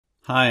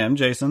Hi, I'm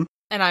Jason.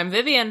 And I'm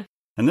Vivienne.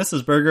 And this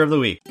is Burger of the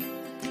Week.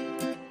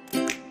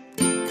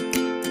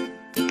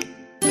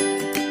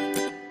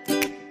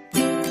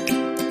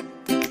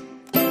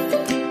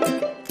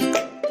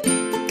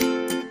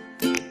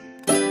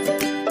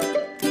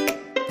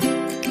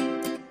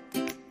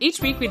 Each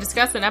week we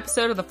discuss an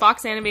episode of the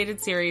Fox animated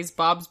series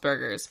Bob's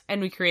Burgers,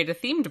 and we create a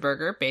themed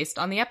burger based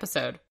on the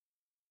episode.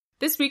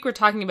 This week we're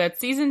talking about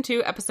Season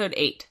 2, Episode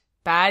 8,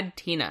 Bad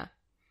Tina.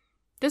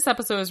 This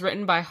episode was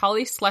written by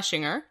Holly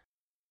Schlesinger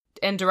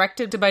and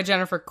directed by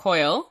Jennifer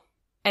Coyle,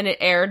 and it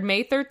aired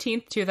May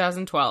 13th,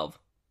 2012.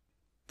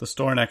 The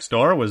store next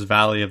door was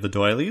Valley of the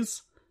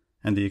Doilies,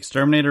 and the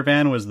exterminator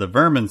van was the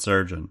Vermin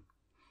Surgeon.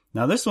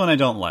 Now this one I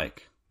don't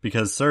like,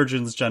 because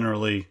surgeons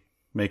generally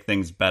make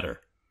things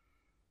better.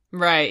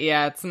 Right,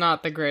 yeah, it's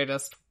not the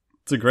greatest.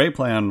 It's a great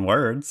play on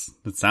words.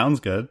 It sounds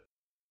good.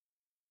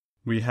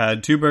 We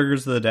had 2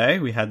 burgers of the day.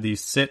 We had the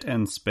Sit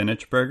and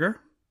Spinach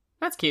burger.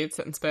 That's cute,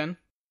 sit and spin.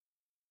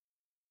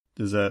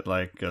 Is it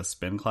like a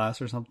spin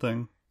class or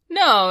something?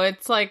 No,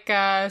 it's like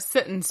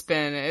sit and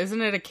spin.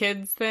 Isn't it a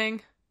kid's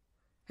thing?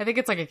 I think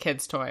it's like a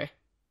kid's toy.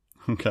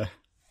 Okay.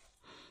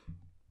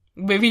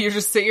 Maybe you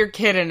just sit your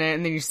kid in it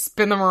and then you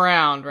spin them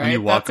around, right? And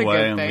you walk That's a away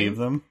good and thing. leave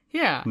them?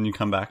 Yeah. And you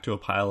come back to a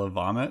pile of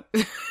vomit?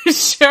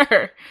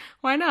 Sure.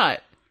 Why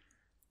not?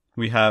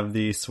 We have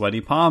the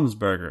Sweaty Palms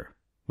burger,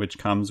 which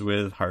comes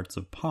with hearts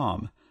of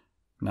palm.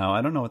 Now,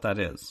 I don't know what that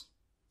is.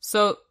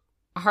 So,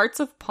 hearts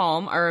of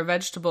palm are a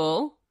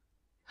vegetable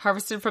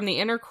harvested from the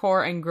inner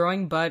core and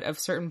growing bud of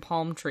certain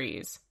palm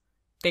trees.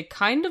 They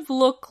kind of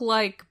look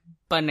like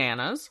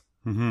bananas,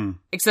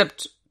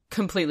 except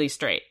completely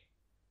straight.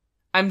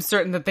 I'm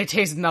certain that they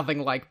taste nothing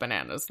like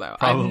bananas, though.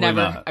 Probably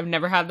not. I've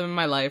never had them in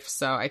my life,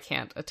 so I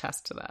can't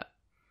attest to that.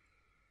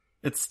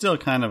 It's still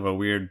kind of a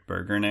weird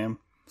burger name.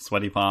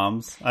 Sweaty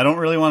Palms. I don't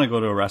really want to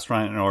go to a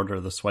restaurant and order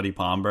the Sweaty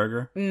Palm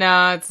burger.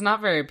 Nah, it's not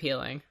very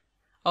appealing.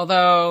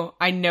 Although,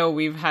 I know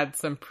we've had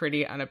some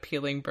pretty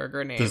unappealing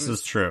burger names. This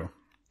is true.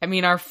 I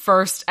mean, our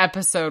first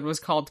episode was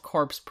called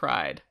Corpse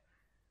Pride.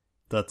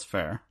 That's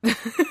fair.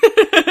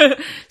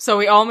 So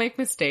we all make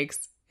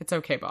mistakes. It's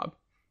okay, Bob.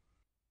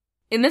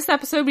 In this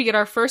episode, we get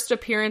our first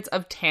appearance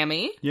of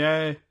Tammy.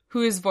 Yay.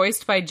 Who is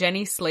voiced by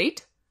Jenny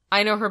Slate.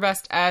 I know her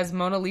best as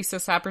Mona Lisa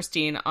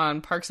Saperstein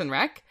on Parks and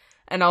Rec,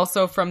 and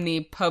also from the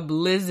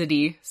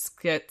publicity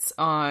skits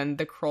on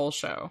The Kroll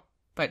Show.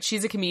 But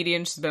she's a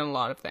comedian, she's been in a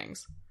lot of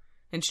things.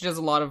 And she does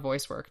a lot of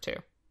voice work, too.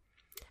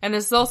 And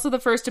this is also the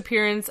first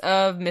appearance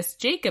of Miss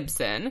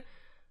Jacobson,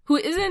 who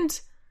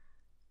isn't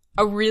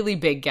a really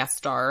big guest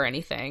star or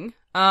anything.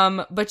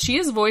 But she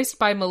is voiced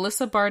by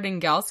Melissa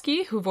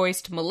Bardingalski, who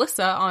voiced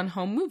Melissa on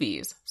Home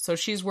Movies. So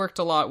she's worked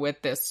a lot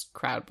with this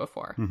crowd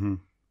before. Mm-hmm.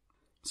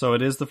 So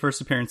it is the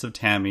first appearance of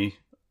Tammy,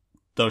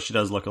 though she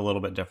does look a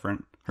little bit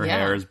different. Her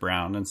hair is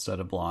brown instead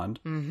of blonde.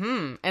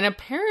 Mm-hmm. And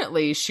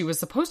apparently she was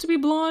supposed to be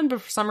blonde,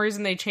 but for some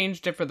reason they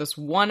changed it for this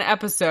one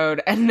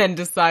episode and then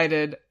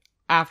decided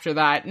after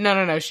that,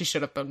 no, she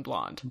should have been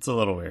blonde. It's a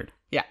little weird.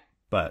 Yeah.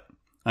 But,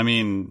 I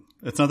mean,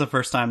 it's not the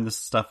first time this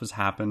stuff has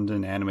happened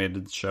in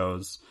animated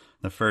shows.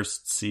 The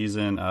first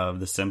season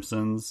of The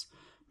Simpsons,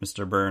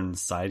 Mr.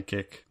 Burns'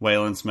 sidekick,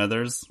 Waylon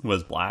Smithers,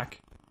 was black.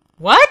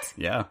 What?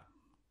 Yeah.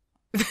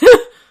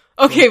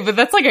 Okay, but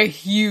that's like a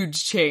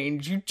huge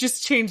change. You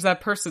just changed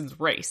that person's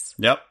race.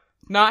 Yep.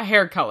 Not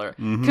hair color.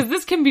 Because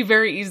this can be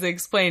very easily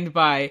explained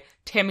by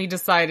Tammy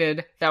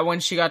decided that when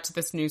she got to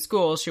this new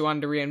school, she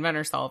wanted to reinvent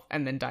herself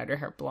and then dyed her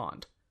hair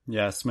blonde.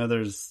 Yeah,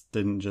 Smithers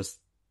didn't just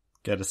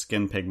get a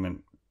skin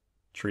pigment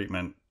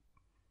treatment.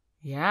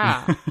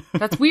 Yeah,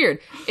 that's weird.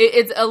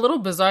 It's a little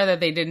bizarre that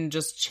they didn't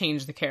just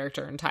change the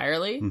character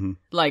entirely. Mm-hmm.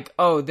 Like,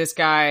 oh, this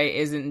guy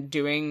isn't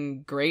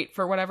doing great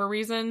for whatever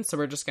reason, so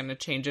we're just going to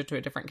change it to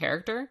a different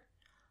character.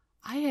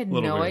 I had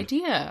no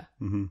idea.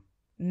 Mm-hmm.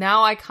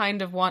 Now I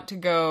kind of want to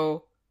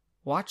go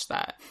watch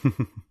that.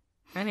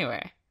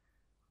 Anyway.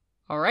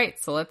 All right,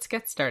 so let's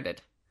get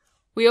started.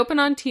 We open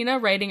on Tina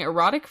writing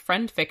erotic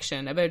friend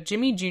fiction about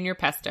Jimmy Jr.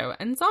 Pesto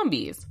and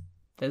zombies.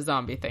 The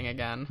zombie thing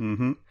again.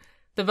 Mm-hmm.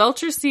 The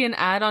Velchers see an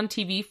ad on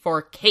TV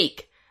for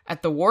cake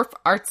at the Wharf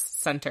Arts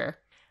Center.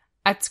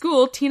 At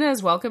school, Tina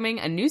is welcoming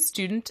a new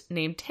student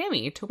named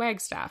Tammy to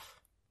Wagstaff.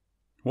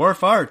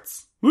 Wharf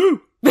Arts!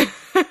 Woo!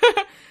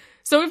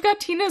 So we've got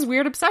Tina's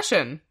weird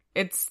obsession.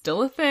 It's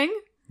still a thing?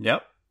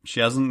 Yep.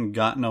 She hasn't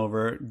gotten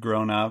over it,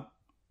 grown up.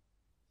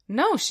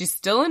 No, she's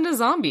still into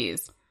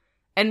zombies.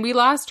 And we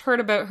last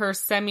heard about her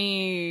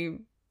semi-sexual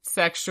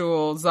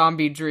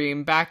zombie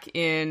dream back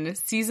in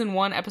Season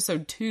 1,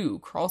 Episode 2,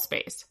 Crawl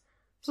Space.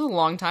 This was a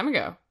long time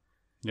ago.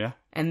 Yeah.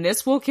 And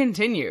this will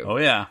continue. Oh,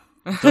 yeah.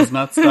 Does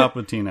not stop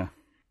with Tina.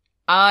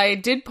 I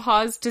did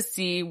pause to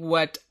see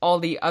what all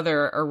the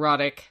other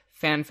erotic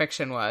fan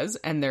fiction was,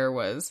 and there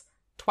was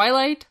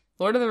Twilight,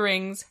 Lord of the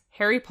Rings,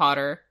 Harry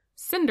Potter,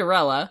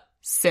 Cinderella,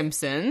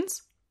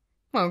 Simpsons.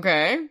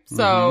 Okay,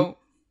 so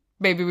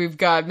maybe we've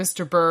got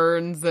Mr.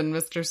 Burns and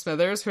Mr.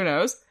 Smithers, who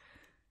knows?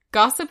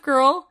 Gossip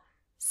Girl,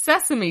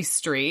 Sesame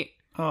Street.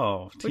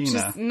 Oh, Tina. Which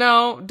is,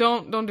 no,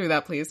 don't do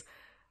that, please.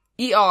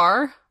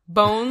 ER,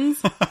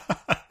 Bones.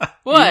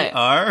 What?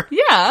 ER?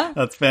 Yeah.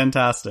 That's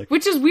fantastic.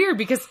 Which is weird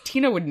because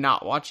Tina would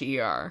not watch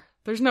ER.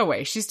 There's no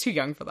way. She's too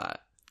young for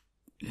that.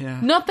 Yeah.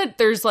 Not that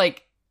there's,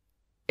 like,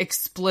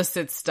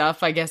 explicit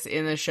stuff, I guess,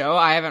 in the show.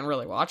 I haven't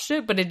really watched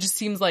it, but it just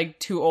seems like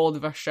too old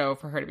of a show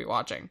for her to be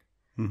watching.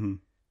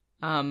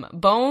 Mm-hmm.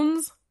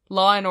 Bones,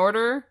 Law and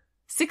Order,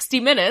 60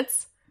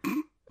 Minutes,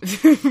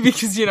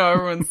 because, you know,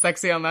 everyone's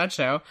sexy on that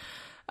show.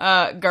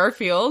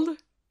 Garfield,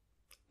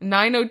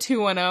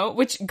 90210,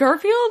 which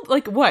Garfield,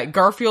 like what?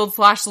 Garfield /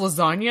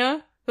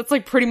 lasagna? That's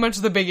like pretty much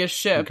the biggest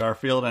ship.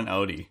 Garfield and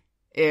Odie.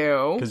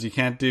 Ew. Because you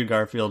can't do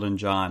Garfield and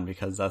John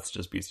because that's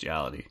just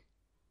bestiality.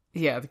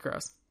 Yeah, it's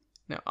gross.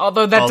 No,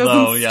 although that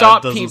doesn't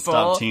stop it doesn't people.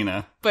 Stop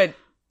Tina. But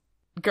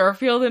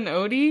Garfield and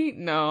Odie?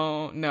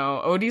 No.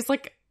 Odie's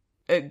like,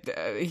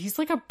 he's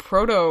like a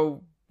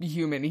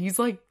proto-human. He's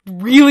like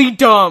really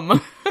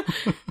dumb.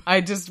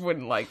 I just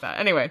wouldn't like that.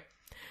 Anyway,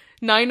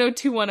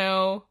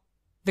 90210,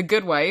 The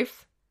Good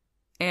Wife,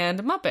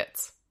 and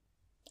Muppets.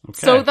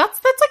 Okay. So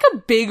that's like a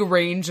big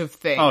range of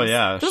things. Oh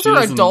yeah. Those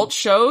are adult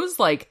shows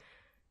like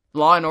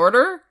Law and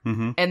Order,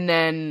 and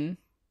then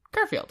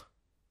Garfield.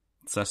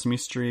 Sesame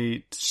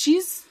Street.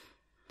 She's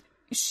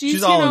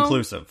all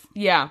inclusive.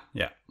 Yeah.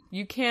 Yeah.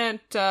 You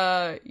can't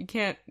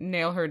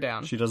nail her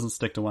down. She doesn't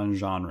stick to one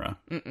genre.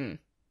 Mm-mm.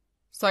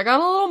 So I got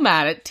a little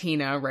mad at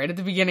Tina right at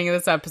the beginning of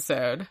this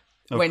episode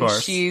when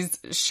she's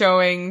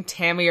showing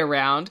Tammy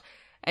around,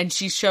 and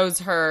she shows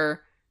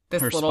her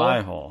this little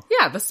spy hole.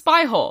 Yeah, the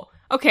spy hole.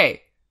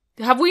 Okay.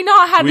 Have we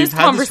not had this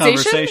conversation? We've had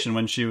this conversation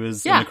when she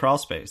was in the crawl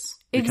space.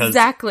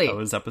 Exactly. That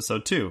was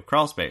episode 2,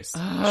 crawl space.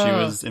 She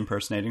was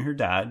impersonating her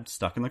dad,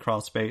 stuck in the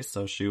crawl space,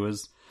 so she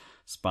was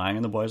spying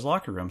in the boys'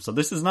 locker room. So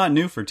this is not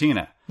new for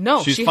Tina.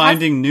 No, she's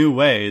finding new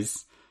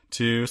ways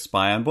to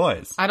spy on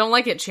boys. I don't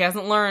like it. She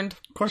hasn't learned.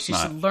 Of course she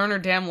not. She should learn her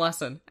damn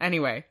lesson.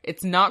 Anyway,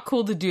 it's not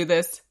cool to do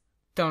this.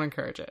 Don't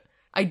encourage it.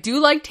 I do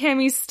like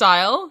Tammy's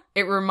style.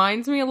 It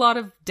reminds me a lot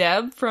of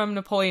Deb from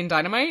Napoleon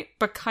Dynamite,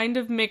 but kind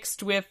of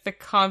mixed with the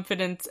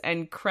confidence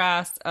and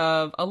crass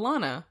of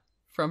Alana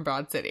from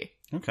Broad City.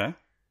 Okay.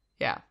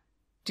 Yeah.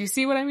 Do you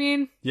see what I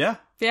mean? Yeah.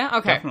 Yeah?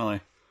 Okay.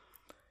 Definitely.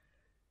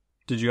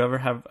 Did you ever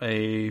have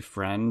a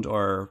friend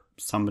or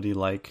somebody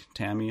like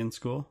Tammy in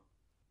school?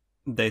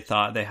 They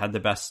thought they had the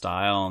best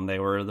style and they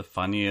were the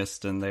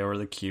funniest and they were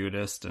the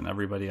cutest and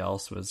everybody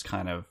else was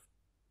kind of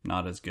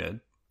not as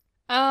good.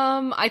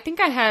 I think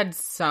I had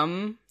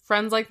some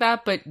friends like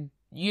that, but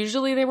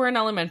usually they were in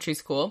elementary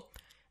school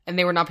and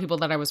they were not people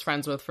that I was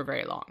friends with for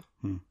very long.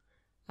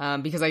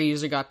 Because I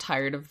usually got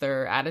tired of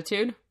their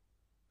attitude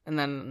and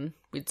then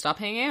we'd stop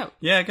hanging out.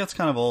 Yeah, it gets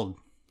kind of old.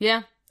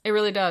 Yeah, it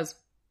really does.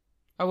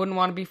 I wouldn't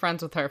want to be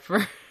friends with her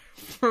for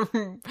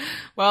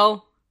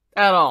well,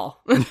 at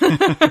all.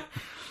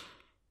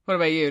 What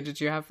about you? Did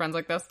you have friends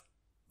like this?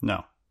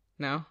 No.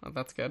 No? Oh,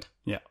 that's good.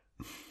 Yeah.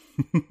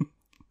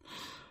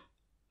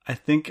 I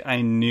think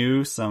I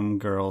knew some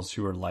girls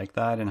who were like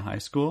that in high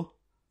school.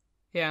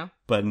 Yeah.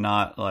 But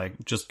not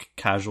like just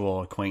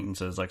casual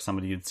acquaintances, like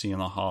somebody you'd see in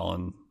the hall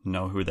and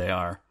know who they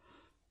are.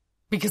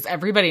 Because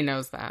everybody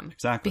knows them.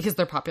 Exactly. Because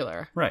they're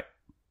popular. Right.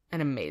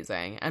 And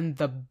amazing. And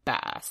the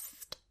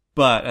best.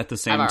 But at the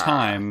same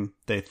time,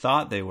 they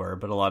thought they were,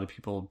 but a lot of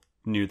people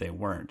knew they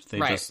weren't.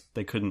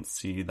 They couldn't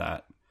see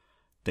that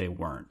they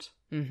weren't.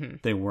 Mm-hmm.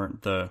 They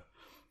weren't the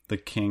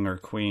king or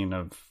queen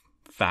of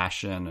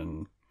fashion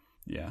and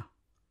yeah.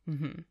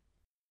 Mm-hmm.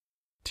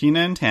 Tina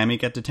and Tammy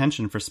get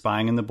detention for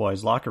spying in the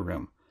boys' locker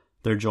room.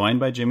 They're joined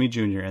by Jimmy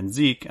Jr. and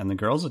Zeke, and the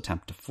girls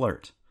attempt to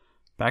flirt.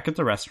 Back at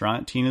the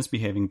restaurant, Tina's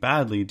behaving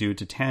badly due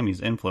to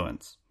Tammy's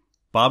influence.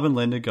 Bob and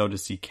Linda go to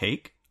see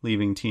Cake,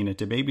 leaving Tina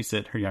to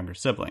babysit her younger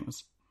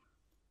siblings.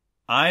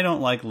 I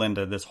don't like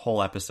Linda this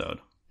whole episode.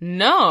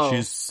 No.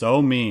 She's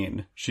so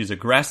mean. She's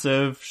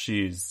aggressive.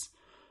 She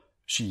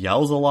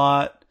yells a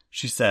lot.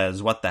 She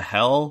says, "What the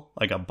hell?"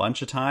 like a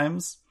bunch of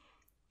times.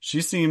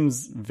 She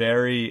seems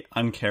very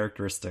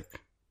uncharacteristic,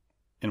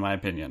 in my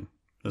opinion,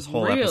 this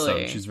whole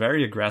episode. She's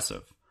very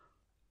aggressive.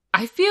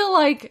 I feel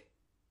like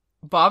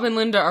Bob and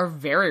Linda are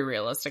very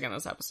realistic in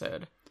this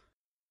episode.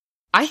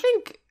 I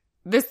think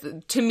this,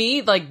 to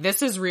me, like,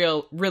 this is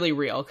real, really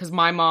real, because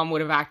my mom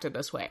would have acted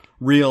this way.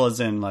 Real as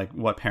in, like,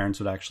 what parents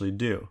would actually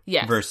do.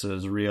 Yes.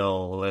 Versus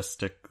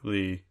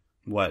realistically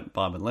what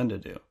Bob and Linda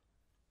do.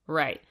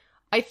 Right.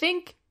 I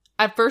think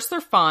at first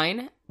they're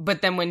fine,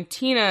 but then when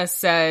Tina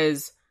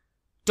says,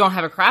 "Don't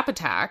have a crap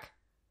attack,"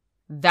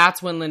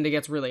 that's when Linda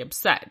gets really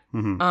upset.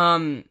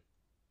 Mm-hmm.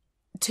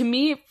 To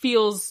me, it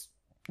feels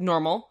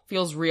normal,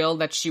 feels real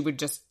that she would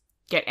just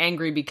get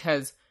angry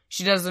because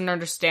she doesn't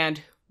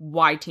understand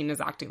why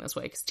Tina's acting this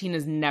way, because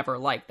Tina's never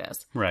like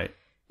this. Right.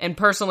 And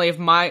personally, if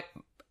I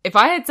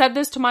had said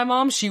this to my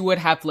mom, she would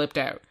have flipped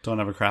out. Don't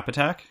have a crap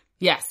attack?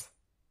 Yes.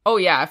 Oh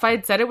yeah, if I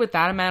had said it with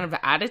that amount of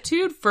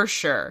attitude, for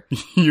sure.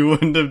 You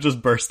wouldn't have just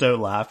burst out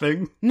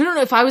laughing? No,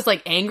 if I was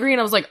like angry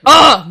and I was like,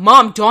 "Ugh,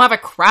 Mom, don't have a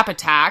crap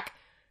attack,"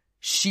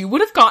 she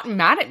would have gotten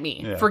mad at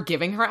me for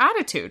giving her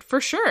attitude,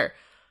 for sure.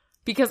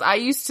 Because I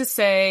used to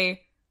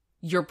say,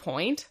 "Your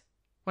point,"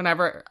 when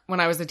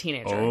I was a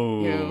teenager.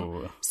 Oh. You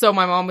know? So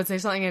my mom would say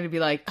something and it'd be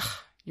like, "Ugh,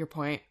 your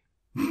point?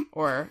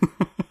 Or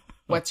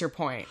what's your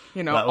point?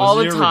 You know, That was all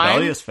the your time.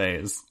 rebellious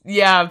phase.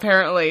 Yeah,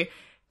 apparently.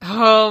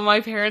 Oh,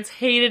 my parents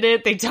hated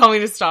it. They tell me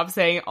to stop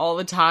saying it all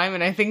the time.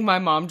 And I think my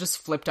mom just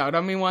flipped out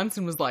on me once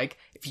and was like,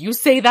 if you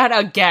say that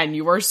again,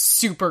 you are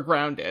super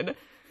grounded.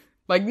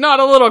 Like, not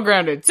a little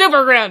grounded,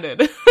 super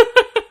grounded.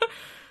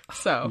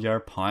 So. Your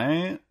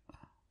point?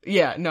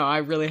 Yeah, no, I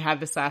really had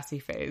the sassy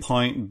phase.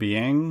 Point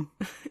being?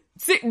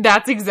 See,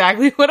 that's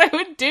exactly what I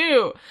would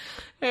do.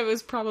 It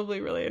was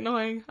probably really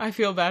annoying. I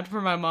feel bad for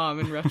my mom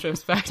in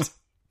retrospect.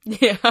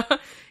 Yeah.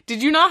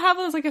 Did you not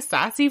have like a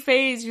sassy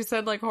phase? You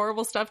said like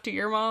horrible stuff to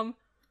your mom?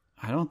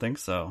 I don't think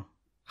so.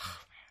 Oh,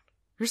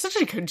 man. You're such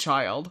a good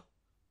child.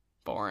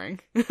 Boring.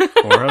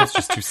 Or I was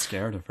just too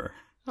scared of her.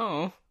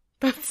 Oh,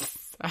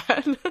 that's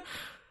sad.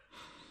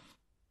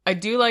 I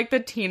do like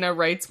that Tina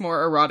writes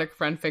more erotic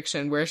friend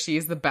fiction where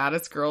she's the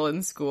baddest girl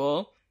in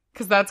school.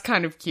 Because that's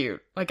kind of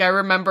cute. Like, I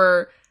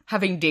remember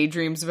having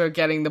daydreams about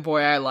getting the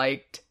boy I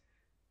liked.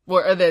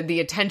 Or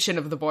the attention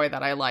of the boy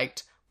that I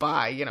liked.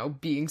 By, you know,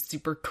 being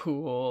super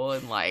cool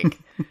and like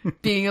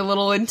being a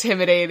little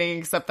intimidating,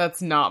 except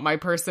that's not my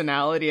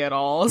personality at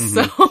all.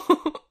 So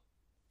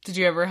did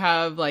you ever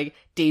have like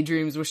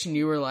daydreams wishing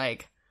you were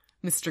like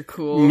Mr.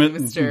 Cool,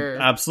 Mr.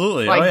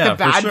 Absolutely. Like the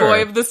bad sure.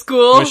 boy of the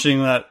school?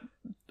 Wishing that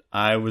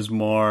I was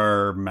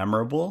more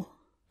memorable.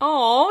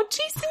 Oh,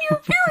 Jason,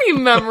 you're very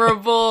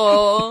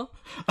memorable.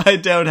 I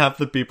doubt half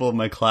the people in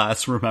my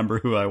class remember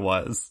who I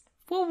was.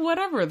 Well,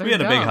 whatever. We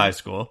had a big high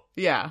school.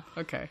 Yeah,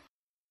 okay.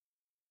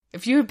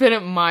 If you had been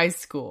at my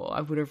school,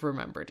 I would have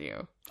remembered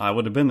you. I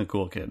would have been the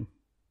cool kid.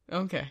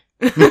 Okay.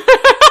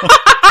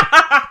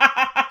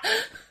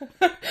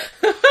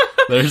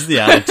 There's the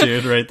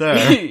attitude right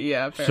there.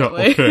 Yeah,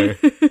 apparently.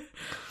 Okay.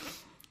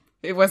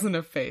 It wasn't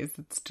a phase.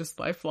 It's just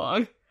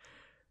lifelong.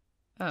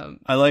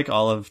 I like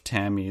all of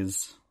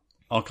Tammy's,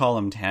 I'll call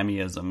them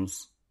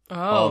Tammyisms. Oh.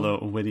 All the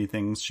witty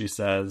things she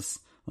says.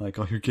 Like,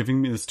 oh,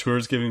 this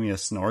tour's giving me a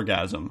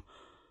snorgasm.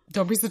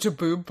 Don't be such a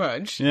boob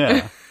punch.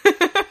 Yeah.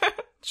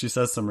 She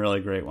says some really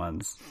great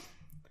ones.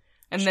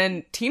 And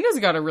then Tina's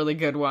got a really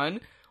good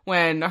one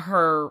when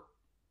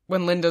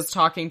Linda's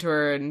talking to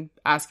her and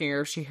asking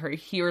her if she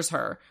hears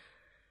her.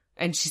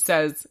 And she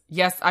says,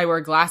 yes, I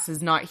wear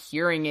glasses, not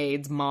hearing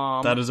aids,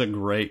 Mom. That is a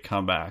great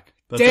comeback.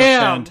 That's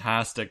Damn. a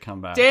fantastic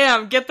comeback.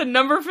 Damn, get the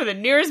number for the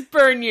nearest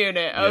burn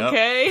unit,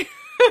 okay?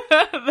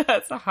 Yep.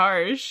 That's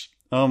harsh.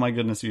 Oh my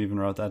goodness, you even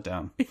wrote that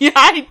down. Yeah,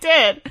 I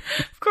did.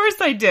 Of course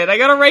I did. I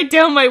gotta write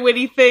down my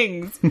witty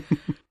things.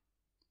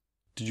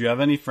 Did you have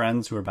any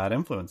friends who were bad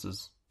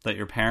influences that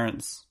your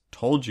parents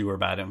told you were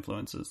bad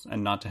influences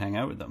and not to hang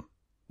out with them?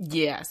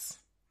 Yes.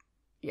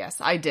 Yes,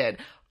 I did.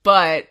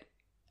 But,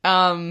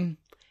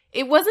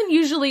 it wasn't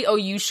usually, oh,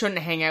 you shouldn't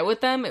hang out with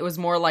them. It was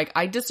more like,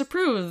 I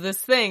disapprove of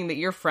this thing that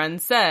your friend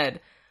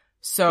said.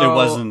 So it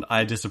wasn't,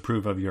 I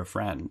disapprove of your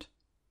friend.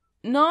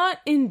 Not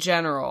in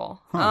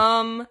general.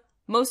 Huh.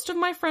 Most of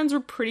my friends were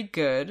pretty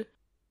good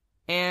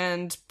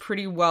and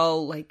pretty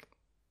well, like,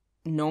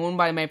 known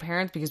by my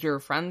parents because we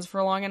were friends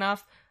for long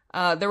enough.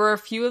 There were a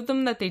few of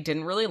them that they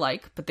didn't really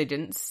like, but they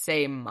didn't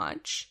say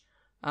much.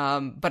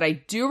 But I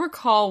do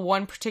recall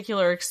one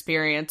particular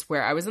experience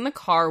where I was in the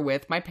car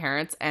with my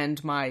parents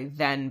and my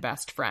then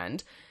best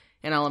friend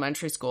in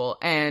elementary school,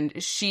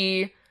 and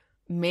she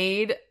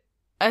made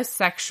a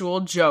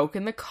sexual joke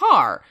in the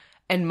car.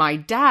 And my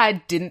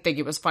dad didn't think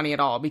it was funny at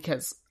all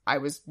because I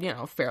was,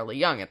 fairly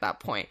young at that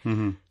point.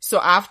 Mm-hmm. So So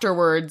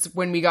afterwards,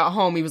 when we got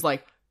home, he was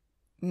like,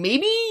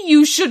 maybe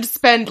you should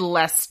spend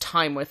less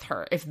time with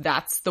her if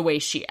that's the way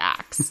she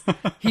acts.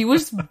 He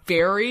was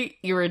very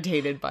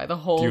irritated by the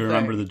whole thing. Do you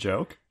remember the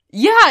joke?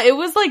 Yeah, it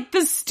was like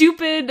the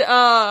stupid,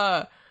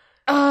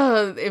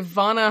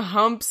 Ivana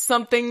Hump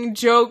something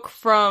joke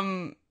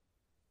from,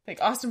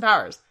 like, Austin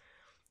Powers.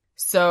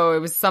 So it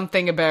was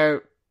something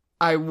about,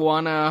 I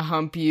wanna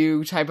hump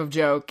you type of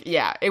joke.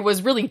 Yeah, it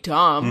was really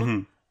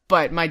dumb,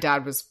 but my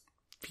dad was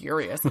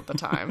furious at the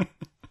time.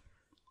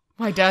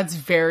 My dad's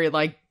very,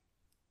 like,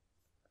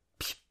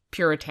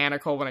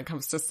 puritanical when it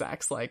comes to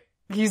sex. Like,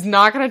 he's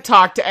not gonna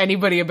talk to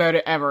anybody about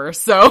it ever,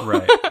 so.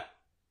 Right.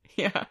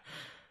 Yeah.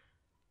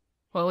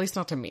 Well, at least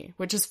not to me,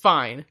 which is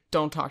fine.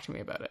 Don't talk to me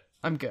about it.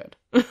 I'm good.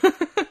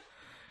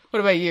 What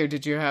about you?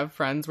 Did you have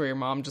friends where your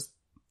mom just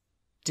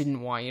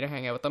didn't want you to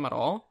hang out with them at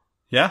all?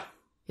 Yeah.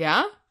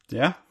 Yeah?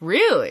 Yeah.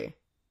 Really?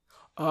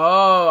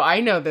 Oh,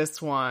 I know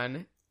this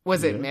one.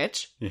 Was it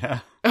Mitch? Yeah.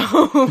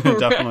 Oh, It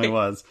definitely right.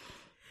 was.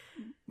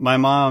 My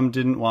mom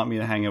didn't want me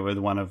to hang out with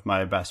one of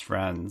my best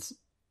friends,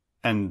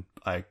 and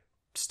I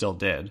still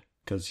did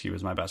because he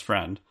was my best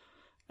friend.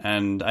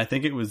 And I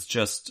think it was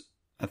just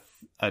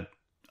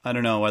I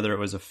don't know whether it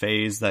was a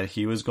phase that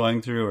he was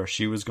going through or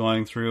she was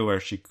going through where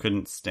she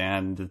couldn't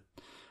stand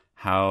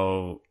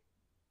how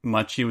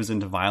much he was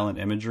into violent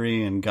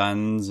imagery and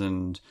guns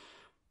and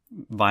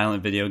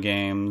violent video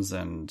games.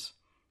 And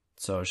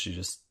so she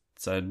just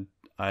said,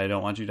 I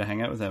don't want you to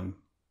hang out with him.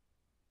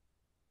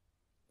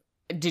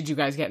 Did you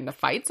guys get into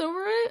fights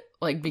over it?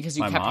 Like, because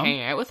you My kept mom?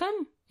 hanging out with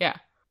him? Yeah.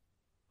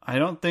 I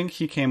don't think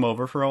he came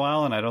over for a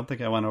while, and I don't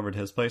think I went over to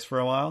his place for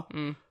a while.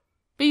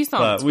 But you saw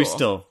But we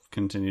still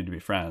continued to be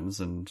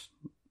friends, and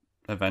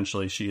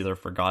eventually she either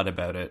forgot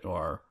about it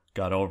or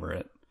got over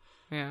it.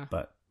 Yeah.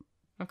 But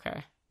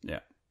okay. Yeah.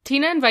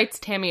 Tina invites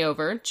Tammy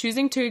over,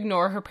 choosing to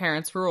ignore her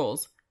parents'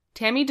 rules.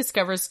 Tammy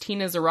discovers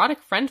Tina's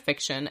erotic friend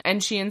fiction,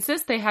 and she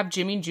insists they have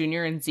Jimmy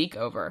Jr. and Zeke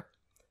over.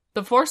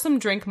 The foursome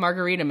drink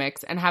margarita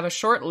mix and have a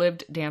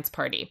short-lived dance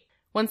party.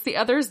 Once the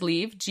others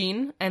leave,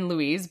 Jean and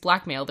Louise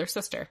blackmail their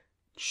sister.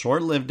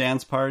 Short-lived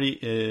dance party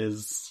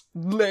is...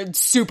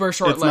 super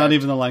short-lived. It's not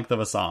even the length of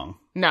a song.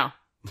 No.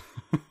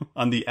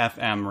 On the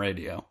FM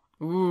radio.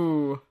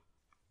 Ooh.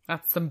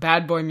 That's some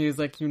bad boy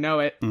music, you know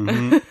it.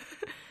 Mm-hmm.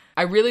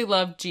 I really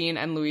love Jean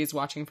and Louise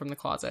watching from the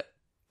closet.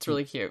 It's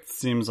really cute.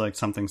 Seems like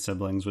something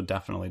siblings would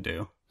definitely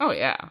do. Oh,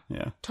 yeah.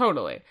 Yeah.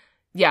 Totally.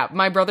 Yeah,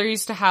 my brother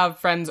used to have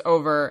friends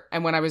over,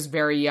 and when I was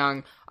very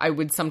young, I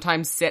would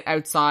sometimes sit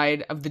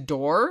outside of the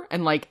door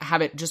and, like,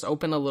 have it just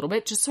open a little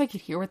bit just so I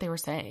could hear what they were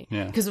saying.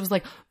 Yeah. Because it was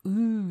like,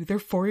 ooh, they're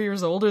 4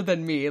 years older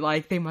than me.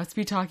 Like, they must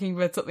be talking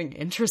about something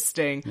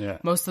interesting. Yeah.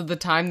 Most of the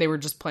time, they were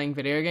just playing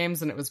video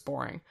games, and it was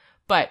boring.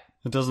 But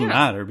it doesn't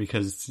matter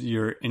because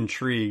you're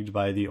intrigued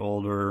by the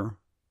older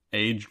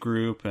age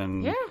group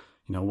and, you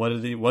know,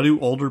 what do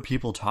older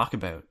people talk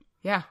about?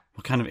 Yeah.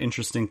 What kind of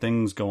interesting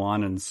things go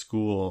on in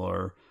school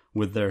or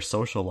with their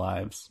social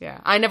lives?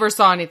 Yeah. I never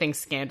saw anything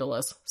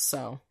scandalous,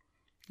 so,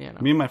 you know.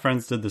 Me and my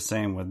friends did the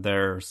same with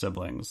their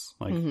siblings.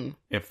 Like,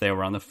 if they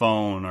were on the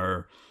phone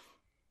or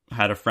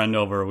had a friend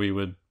over, we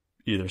would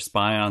either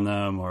spy on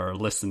them or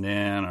listen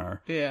in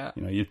or, you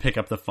know, you'd pick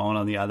up the phone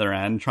on the other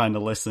end trying to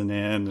listen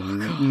in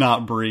and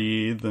not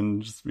breathe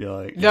and just be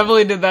like... Yeah.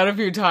 Definitely did that a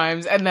few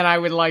times, and then I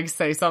would, like,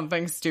 say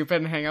something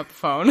stupid and hang up the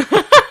phone.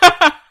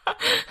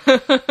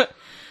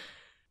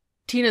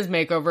 Tina's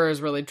makeover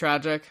is really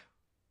tragic.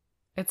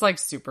 It's, like,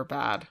 super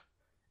bad.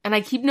 And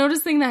I keep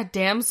noticing that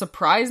damn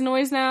surprise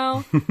noise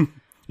now.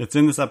 It's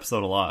in this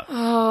episode a lot.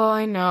 Oh,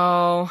 I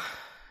know.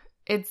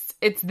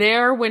 It's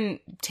there when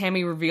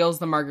Tammy reveals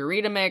the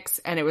margarita mix,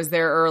 and it was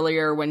there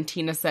earlier when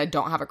Tina said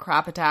don't have a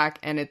crap attack,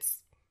 and it's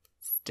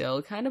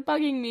still kind of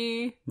bugging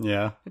me.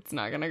 Yeah. It's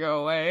not gonna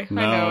go away.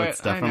 No, I know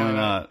it's definitely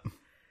not.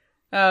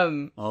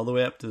 All the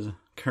way up to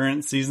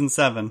current season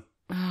 7.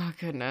 Oh,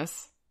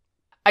 goodness.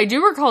 I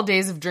do recall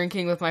days of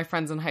drinking with my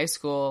friends in high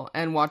school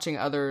and watching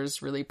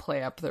others really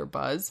play up their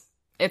buzz.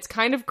 It's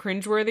kind of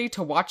cringeworthy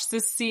to watch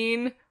this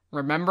scene,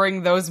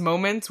 remembering those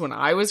moments when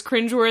I was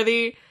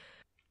cringeworthy.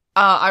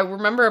 I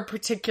remember a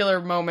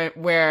particular moment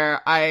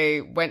where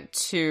I went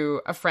to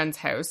a friend's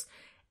house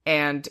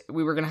and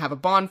we were going to have a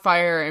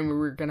bonfire and we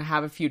were going to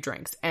have a few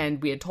drinks.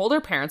 And we had told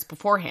our parents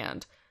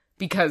beforehand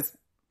because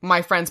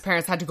my friend's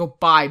parents had to go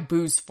buy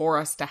booze for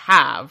us to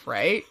have,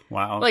 right?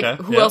 Wow. Okay. Like,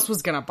 who else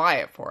was going to buy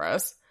it for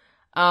us?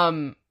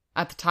 At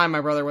the time,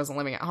 my brother wasn't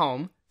living at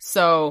home.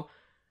 So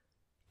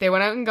they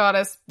went out and got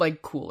us,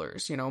 like,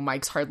 coolers, you know,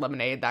 Mike's Hard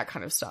Lemonade, that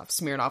kind of stuff,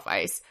 Smirnoff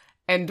Ice.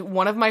 And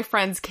one of my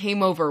friends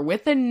came over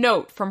with a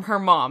note from her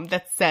mom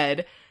that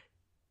said,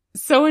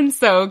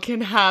 so-and-so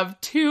can have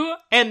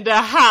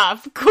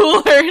 2.5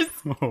 coolers.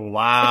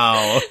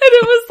 Wow. And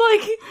it was,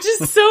 like,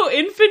 just so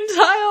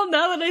infantile.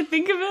 Now that I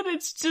think of it,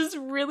 it's just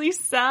really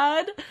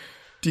sad.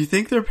 Do you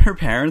think her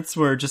parents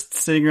were just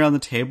sitting around the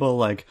table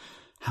like,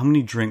 how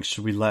many drinks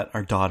should we let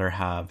our daughter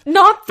have?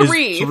 Not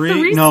 3.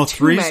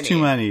 Three's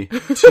too many.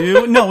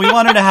 2? No, we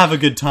want her to have a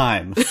good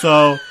time.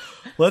 So...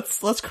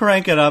 Let's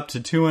crank it up to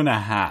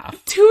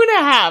 2.5.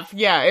 2.5.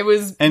 Yeah, it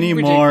was any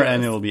ridiculous. more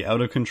and it will be out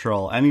of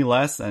control. Any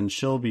less and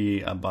she'll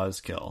be a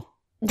buzzkill.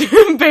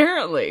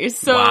 Apparently.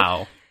 So,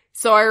 wow.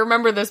 So I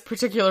remember this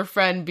particular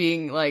friend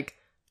being like,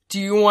 do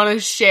you want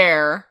to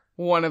share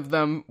one of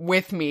them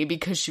with me?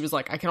 Because she was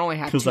like, I can only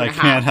have 2.5. Because I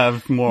can't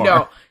have more.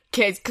 No,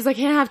 because I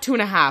can't have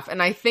 2.5.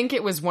 And I think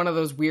it was one of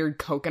those weird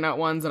coconut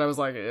ones that I was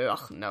like,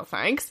 ugh, no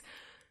thanks.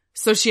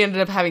 So she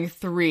ended up having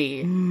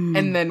 3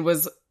 and then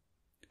was...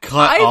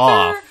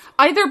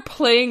 Either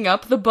playing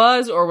up the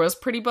buzz or was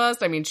pretty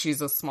buzzed. I mean, she's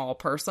a small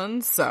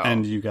person, so...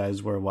 And you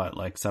guys were, what,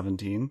 like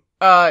 17?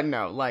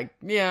 No, like,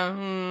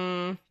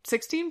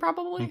 16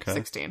 probably? Okay.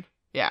 16,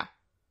 yeah.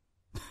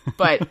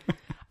 But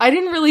I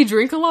didn't really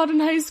drink a lot in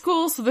high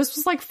school, so this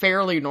was, like,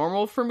 fairly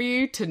normal for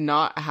me to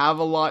not have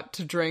a lot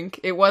to drink.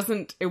 It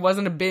wasn't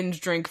a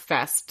binge drink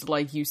fest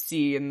like you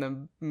see in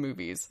the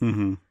movies.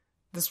 Mm-hmm.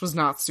 This was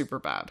not super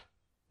bad.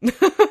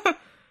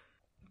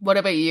 What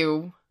about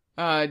you?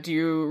 Do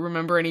you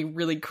remember any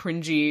really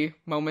cringy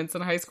moments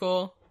in high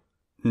school?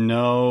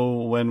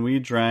 No, when we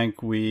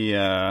drank, we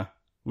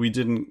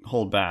didn't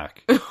hold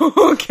back.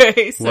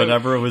 Okay, so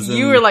whatever was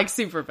you were like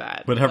super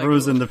bad. Whatever like,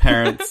 was in the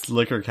parents'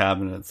 liquor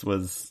cabinets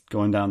was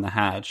going down the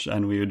hatch,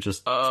 and we would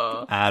just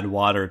add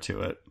water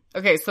to it.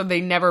 Okay, so they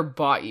never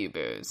bought you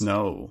booze?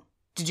 No.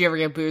 Did you ever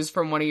get booze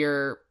from one of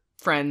your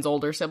friends'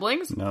 older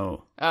siblings?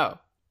 No. Oh.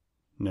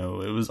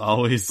 No, it was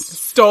always...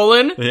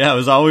 Stolen? Yeah, it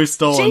was always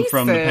stolen Jason.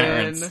 from the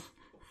parents.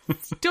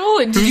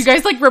 Stolen? Did you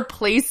guys, like,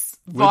 replace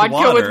vodka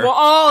with water?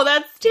 Oh,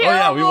 that's terrible. Oh,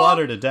 yeah, we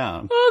watered it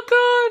down.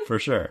 Oh, God. For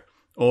sure.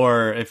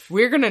 Or if...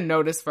 We're gonna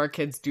notice if our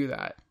kids do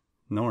that.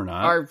 No, we're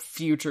not. Our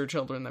future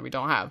children that we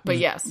don't have. But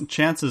yes.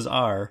 Chances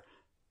are,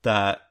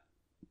 that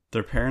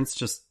their parents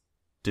just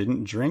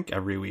didn't drink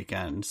every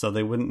weekend, so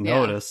they wouldn't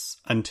notice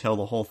until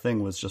the whole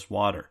thing was just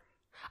water.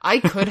 I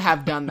could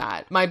have done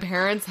that. My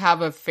parents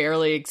have a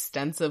fairly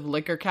extensive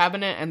liquor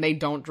cabinet, and they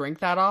don't drink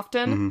that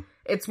often. Mm-hmm.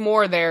 It's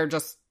more there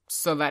just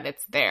so that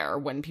it's there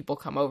when people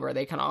come over.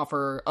 They can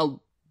offer a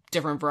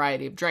different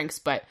variety of drinks.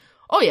 But,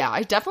 oh yeah,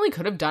 I definitely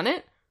could have done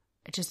it.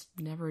 I just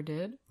never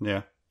did.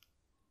 Yeah.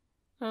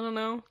 I don't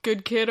know.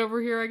 Good kid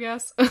over here, I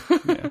guess.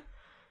 Yeah.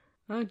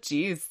 Oh,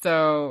 geez.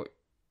 So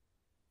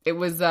it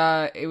was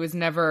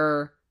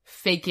never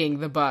faking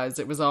the buzz.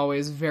 It was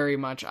always very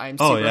much, I'm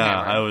super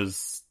hammered. I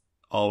was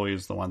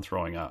always the one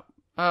throwing up.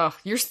 Oh,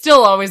 you're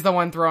still always the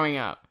one throwing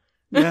up.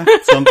 Yeah,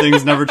 some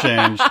things never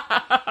change.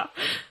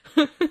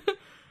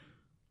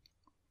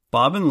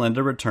 Bob and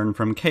Linda return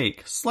from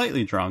cake,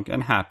 slightly drunk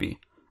and happy.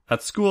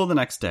 At school the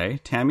next day,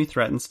 Tammy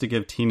threatens to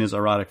give Tina's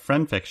erotic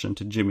friend fiction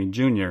to Jimmy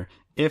Jr.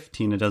 if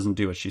Tina doesn't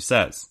do as she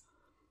says.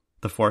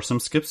 The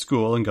foursome skip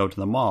school and go to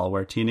the mall,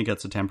 where Tina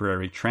gets a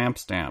temporary tramp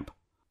stamp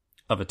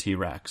of a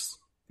T-Rex.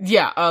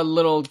 Yeah, a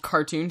little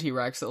cartoon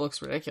T-Rex that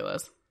looks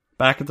ridiculous.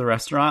 Back at the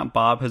restaurant,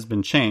 Bob has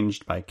been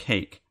changed by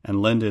cake,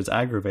 and Linda is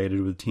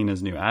aggravated with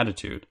Tina's new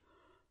attitude.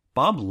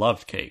 Bob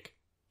loved cake.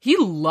 He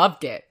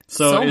loved it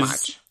so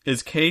much.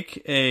 Is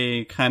cake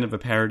a kind of a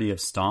parody of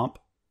Stomp?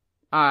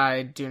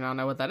 I do not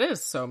know what that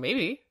is, so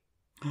maybe.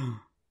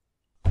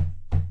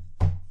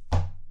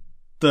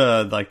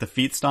 The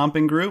feet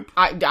stomping group?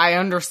 I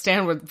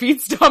understand what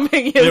feet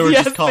stomping is. They were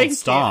yes, just called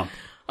Stomp. You.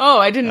 Oh,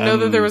 I didn't know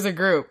that there was a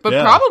group. But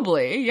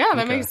probably. Yeah,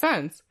 that makes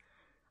sense.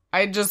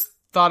 I just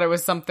thought it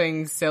was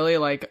something silly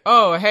like,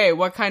 oh, hey,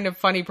 what kind of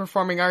funny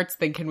performing arts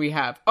thing can we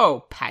have?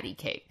 Oh, patty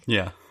cake.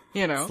 Yeah.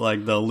 You know? It's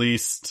like the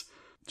least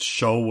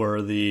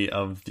show-worthy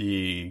of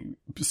the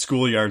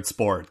schoolyard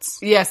sports.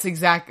 Yes,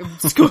 exactly.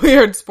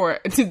 Schoolyard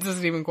sport. It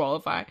doesn't even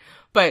qualify.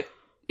 But,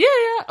 yeah.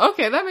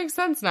 Okay, that makes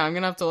sense now. I'm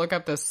going to have to look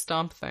up this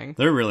Stomp thing.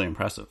 They're really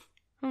impressive.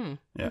 Yeah.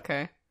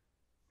 Okay.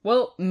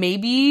 Well,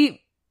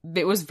 maybe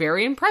it was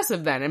very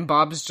impressive then, and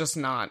Bob's just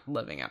not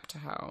living up to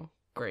how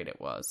great it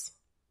was.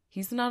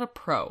 He's not a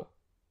pro.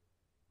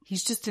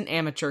 He's just an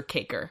amateur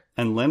caker.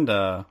 And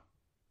Linda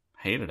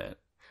hated it.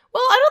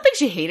 Well, I don't think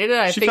she hated it.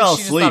 I think she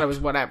just thought it was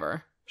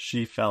whatever.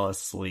 She fell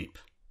asleep.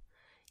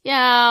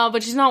 Yeah,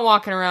 but she's not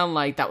walking around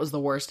like, that was the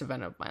worst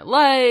event of my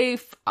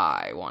life.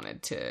 I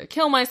wanted to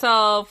kill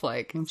myself.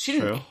 Like, she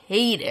didn't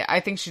hate it. I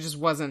think she just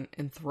wasn't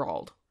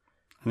enthralled.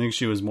 I think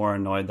she was more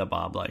annoyed that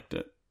Bob liked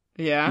it.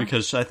 Yeah?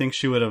 Because I think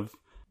she would have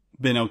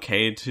been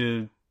okay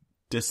to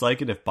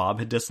dislike it if Bob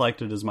had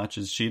disliked it as much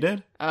as she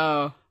did.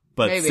 Oh,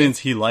 but maybe. Since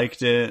he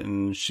liked it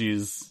and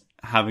she's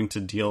having to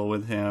deal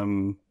with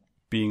him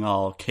being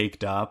all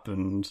caked up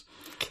and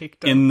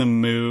in the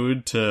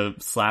mood to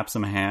slap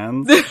some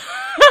hands.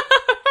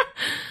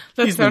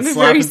 He's been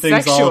slapping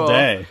things all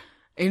day.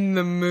 In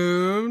the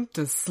mood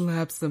to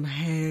slap some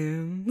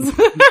hands.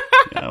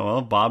 Yeah,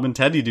 well, Bob and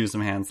Teddy do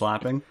some hand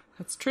slapping.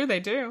 That's true,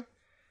 they do.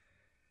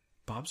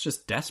 Bob's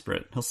just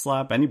desperate. He'll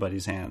slap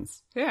anybody's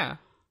hands. Yeah.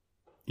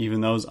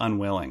 Even those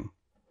unwilling.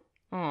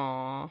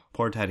 Aww.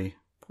 Poor Teddy.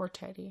 Poor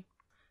Teddy.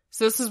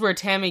 So this is where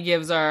Tammy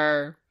gives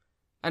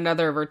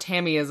another of her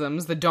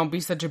Tammyisms, the don't be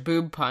such a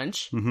boob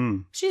punch. Mm-hmm.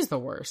 She's the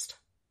worst.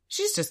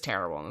 She's just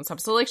terrible in this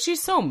episode. Like,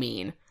 she's so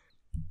mean.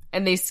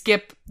 And they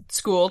skip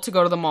school to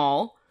go to the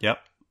mall. Yep.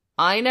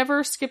 I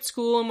never skipped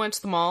school and went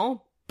to the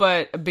mall,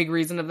 but a big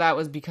reason of that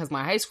was because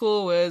my high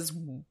school was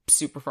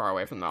super far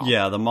away from the mall.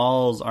 Yeah, the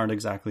malls aren't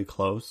exactly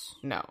close.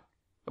 No.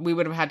 We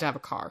would have had to have a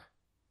car.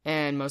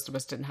 And most of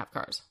us didn't have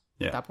cars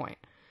at that point.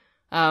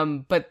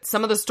 But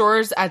some of the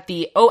stores at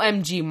the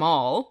OMG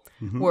Mall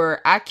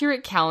were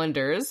accurate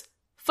calendars,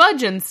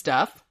 fudge and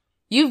stuff,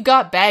 you've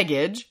got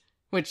baggage,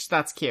 which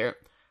that's cute,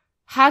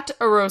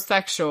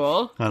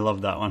 hat-erosexual. I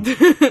love that one.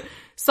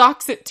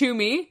 Socks it to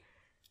me,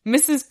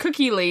 Mrs.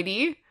 Cookie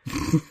Lady,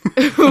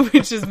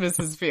 which is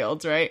Mrs.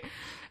 Fields, right?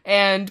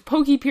 And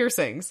pokey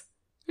piercings,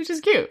 which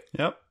is cute.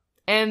 Yep.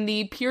 And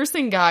the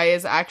piercing guy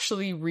is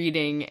actually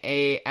reading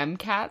a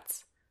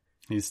MCATS.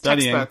 He's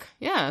studying. Textbook.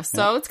 Yeah,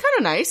 so it's kind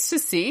of nice to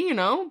see,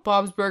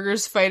 Bob's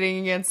Burgers fighting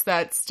against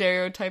that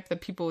stereotype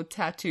that people with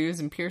tattoos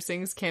and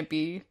piercings can't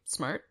be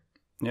smart.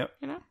 Yep.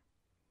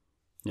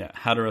 Yeah,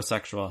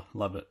 heterosexual.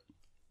 Love it.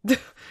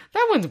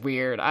 That one's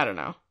weird. I don't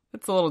know.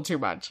 It's a little too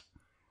much.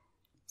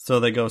 So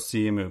they go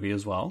see a movie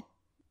as well.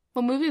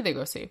 What movie did they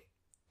go see?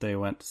 They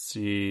went to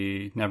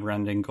see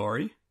Neverending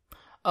Gory.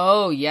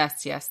 Oh,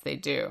 yes, they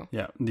do.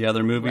 Yeah, the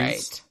other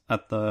movies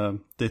at the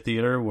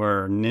theater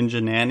were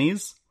Ninja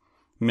Nannies,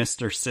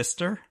 Mr.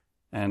 Sister,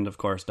 and of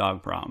course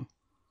Dog Prom.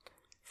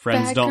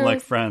 Friends Bad don't girls.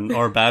 like friends,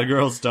 or bad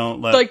girls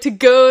don't let... Like to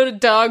go to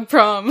Dog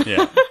Prom.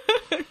 Yeah.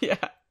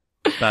 Yeah.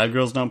 Bad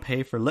girls don't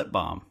pay for lip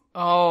balm.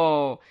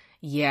 Oh,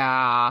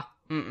 yeah.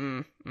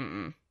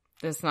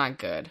 That's not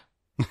good.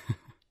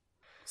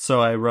 So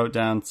I wrote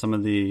down some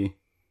of the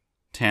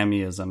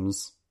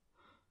Tammyisms.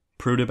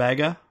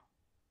 Prudabaga.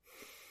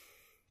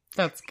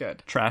 That's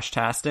good.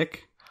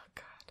 Trash-tastic. Oh,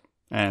 God.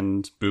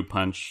 And boob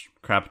punch,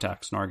 crap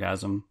attack,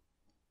 snorgasm.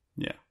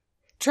 Yeah.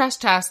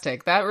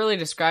 Trash-tastic. That really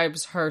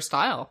describes her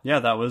style. Yeah,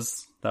 that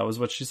was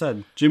what she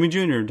said. Jimmy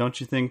Jr.,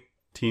 don't you think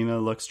Tina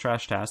looks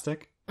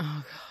trash-tastic?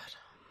 Oh, God.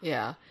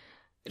 Yeah.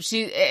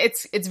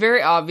 It's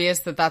very obvious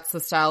that that's the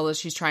style that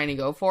she's trying to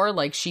go for.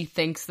 Like, she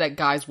thinks that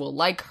guys will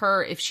like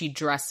her if she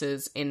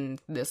dresses in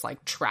this,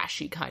 like,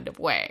 trashy kind of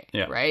way.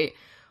 Yeah. Right?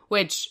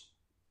 Which,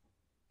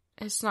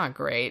 it's not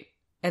great.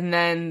 And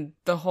then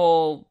the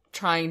whole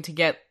trying to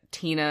get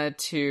Tina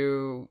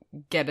to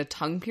get a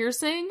tongue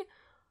piercing?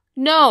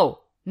 No.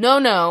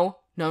 No.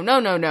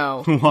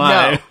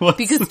 Why? No.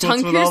 Because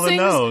tongue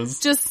piercings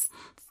just...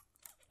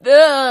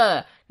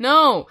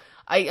 No.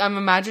 I'm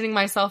imagining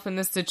myself in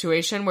this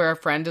situation where a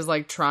friend is,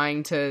 like,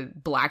 trying to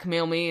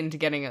blackmail me into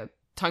getting a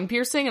tongue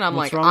piercing, and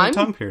What's wrong with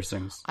tongue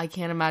piercings? I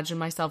can't imagine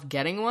myself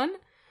getting one.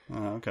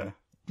 Oh, okay.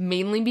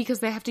 Mainly because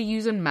they have to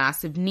use a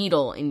massive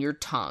needle in your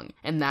tongue,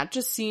 and that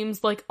just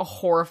seems like a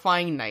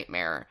horrifying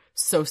nightmare.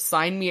 So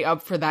sign me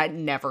up for that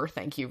never,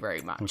 thank you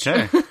very much.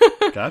 Okay,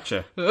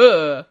 gotcha.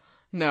 Ugh.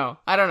 No,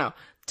 I don't know.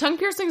 Tongue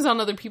piercings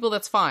on other people,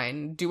 that's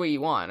fine. Do what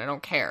you want, I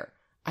don't care.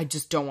 I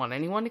just don't want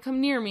anyone to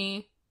come near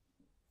me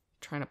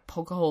trying to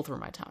poke a hole through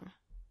my tongue.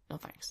 No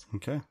thanks.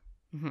 Okay.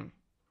 Mm-hmm.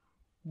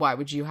 Why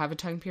would you have a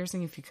tongue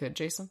piercing if you could,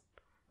 Jason?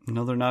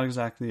 No, they're not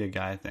exactly a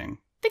guy thing.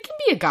 They can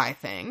be a guy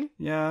thing.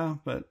 Yeah,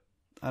 but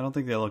I don't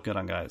think they look good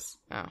on guys.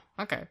 Oh,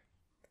 okay.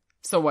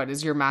 So what,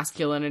 is your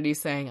masculinity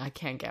saying I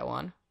can't get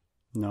one?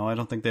 No, I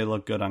don't think they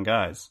look good on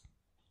guys.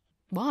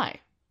 Why?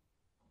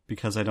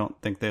 Because I don't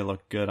think they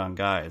look good on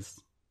guys.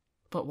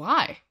 But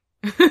why?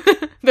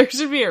 There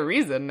should be a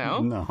reason,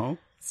 no? No,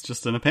 it's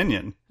just an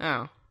opinion.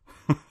 Oh.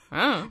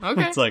 Oh,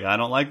 okay. It's like, I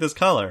don't like this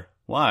color.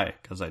 Why?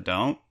 Because I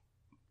don't.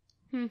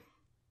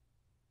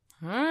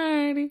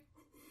 Alrighty.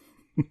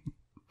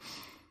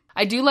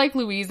 I do like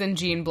Louise and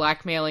Jean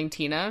blackmailing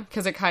Tina,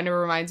 because it kind of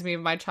reminds me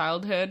of my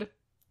childhood.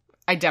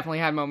 I definitely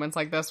had moments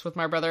like this with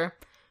my brother,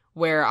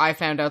 where I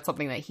found out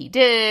something that he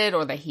did,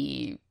 or that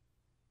he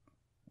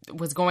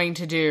was going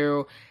to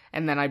do,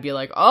 and then I'd be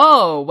like,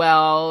 oh,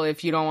 well,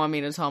 if you don't want me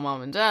to tell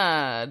mom and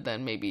dad,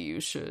 then maybe you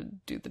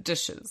should do the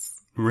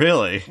dishes.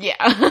 Really?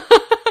 Yeah.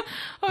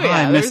 Oh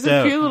yeah, there's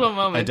a few little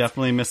moments. I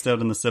definitely missed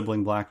out in the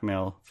sibling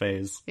blackmail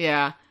phase.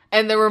 Yeah.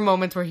 And there were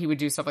moments where he would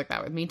do stuff like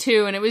that with me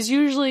too, and it was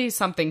usually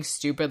something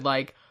stupid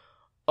like,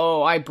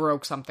 oh, I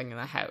broke something in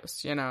the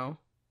house, you know?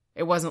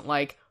 It wasn't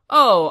like,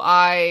 oh,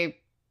 I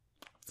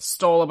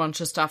stole a bunch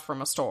of stuff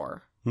from a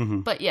store.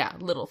 Mm-hmm. But yeah,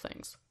 little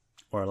things.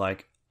 Or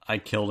like, I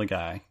killed a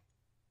guy.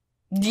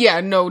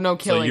 Yeah, no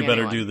killing So you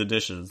better anyone. do the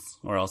dishes,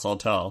 or else I'll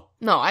tell.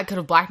 No, I could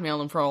have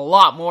blackmailed him for a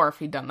lot more if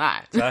he'd done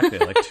that. Exactly,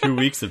 like 2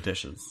 weeks of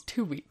dishes.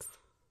 2 weeks.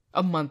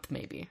 A month,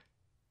 maybe.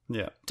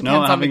 Yeah.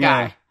 Depends on the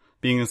guy.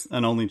 Being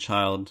an only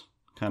child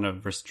kind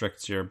of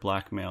restricts your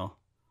blackmail.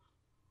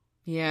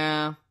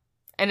 Yeah.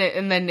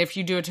 And then if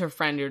you do it to a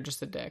friend, you're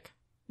just a dick.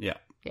 Yeah.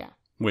 Yeah.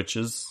 Which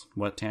is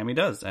what Tammy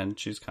does, and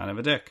she's kind of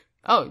a dick.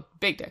 Oh,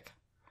 big dick.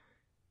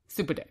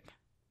 Super dick.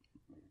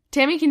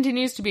 Tammy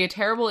continues to be a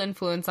terrible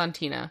influence on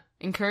Tina,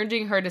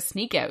 encouraging her to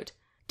sneak out.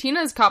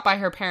 Tina is caught by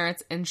her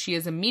parents, and she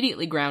is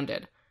immediately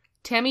grounded.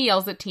 Tammy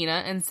yells at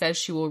Tina and says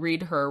she will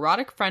read her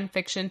erotic friend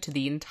fiction to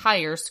the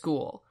entire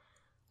school.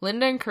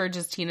 Linda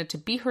encourages Tina to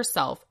be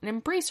herself and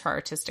embrace her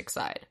artistic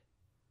side.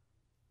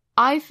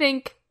 I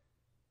think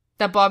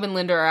that Bob and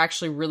Linda are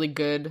actually really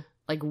good,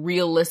 like,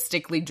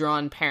 realistically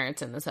drawn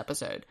parents in this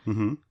episode.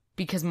 Mm-hmm.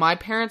 Because my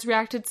parents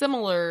reacted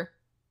similar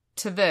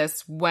to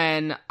this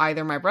when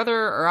either my brother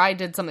or I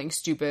did something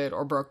stupid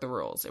or broke the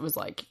rules. It was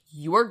like,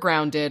 you are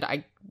grounded.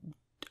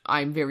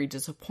 I'm very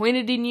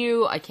disappointed in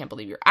you. I can't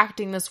believe you're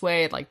acting this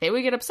way. Like, they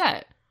would get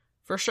upset.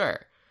 For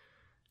sure.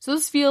 So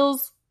this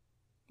feels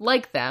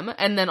like them.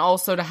 And then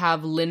also to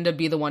have Linda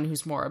be the one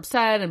who's more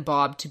upset and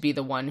Bob to be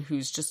the one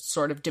who's just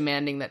sort of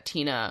demanding that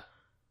Tina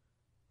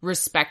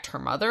respect her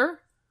mother.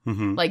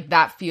 Mm-hmm. Like,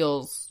 that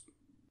feels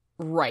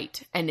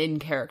right and in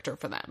character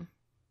for them.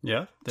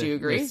 Yeah. Do you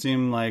agree? They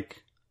seem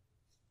like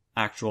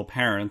actual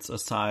parents,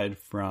 aside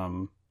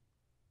from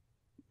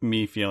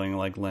me feeling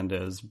like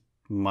Linda is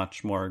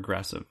much more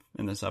aggressive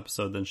in this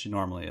episode than she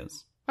normally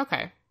is.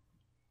 Okay.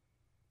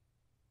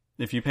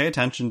 If you pay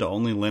attention to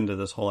only Linda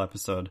this whole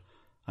episode,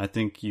 I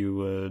think you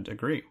would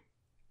agree.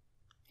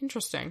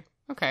 Interesting.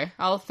 Okay,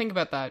 I'll think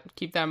about that.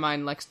 Keep that in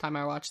mind next time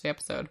I watch the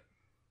episode.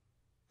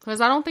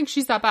 Because I don't think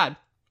she's that bad.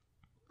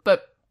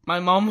 But my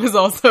mom was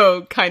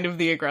also kind of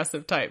the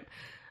aggressive type.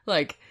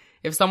 Like,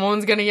 if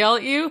someone's gonna yell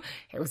at you,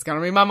 it was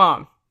gonna be my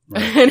mom.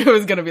 Right. And it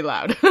was gonna be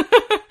loud.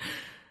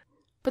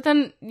 But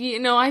then, you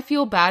know, I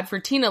feel bad for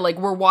Tina. Like,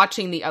 we're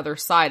watching the other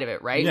side of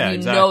it, right? Yeah, we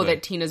exactly. know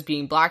that Tina's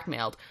being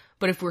blackmailed.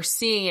 But if we're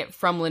seeing it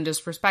from Linda's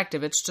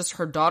perspective, it's just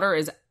her daughter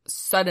is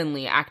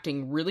suddenly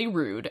acting really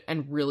rude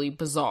and really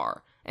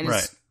bizarre. And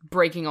is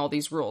breaking all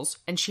these rules.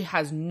 And she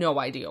has no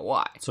idea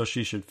why. So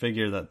she should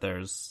figure that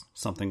there's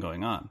something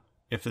going on.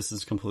 If this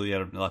is completely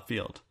out of left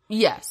field.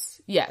 Yes.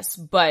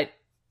 But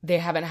they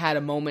haven't had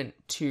a moment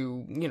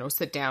to, you know,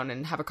 sit down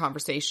and have a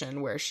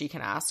conversation where she can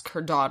ask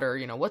her daughter,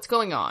 you know, what's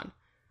going on?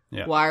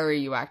 Yeah. Why are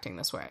you acting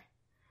this way?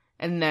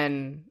 And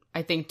then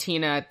I think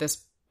Tina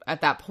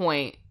at that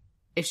point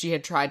if she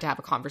had tried to have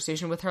a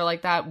conversation with her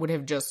like that, would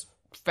have just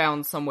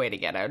found some way to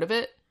get out of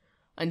it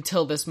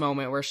until this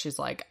moment where she's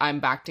like, I'm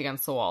backed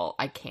against the wall.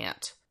 I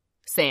can't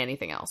say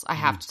anything else. I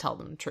have to tell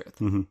them the truth.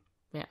 Mm-hmm.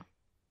 Yeah.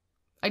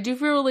 I do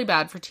feel really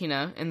bad for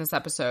Tina in this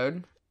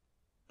episode.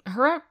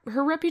 Her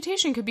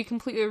reputation could be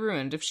completely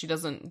ruined if she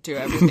doesn't do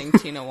everything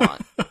Tina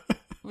wants.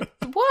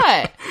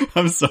 What?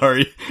 I'm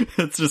sorry.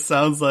 It just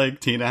sounds like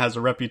Tina has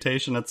a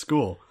reputation at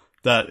school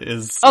that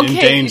is in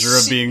danger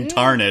of being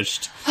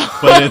tarnished.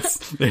 But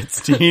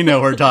it's Tina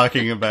we're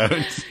talking about.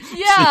 Yeah.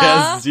 She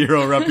has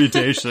zero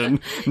reputation.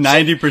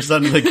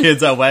 90% of the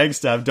kids at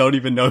Wagstaff don't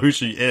even know who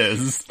she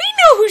is. They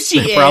know who she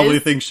is. They probably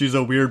think she's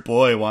a weird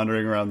boy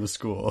wandering around the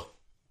school.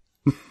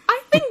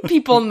 I think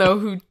people know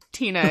who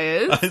Tina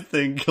is. I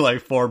think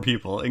like 4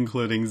 people,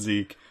 including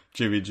Zeke,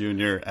 Jimmy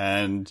Jr.,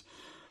 and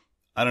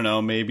I don't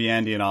know, maybe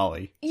Andy and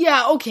Ollie.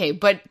 Yeah, okay,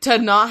 but to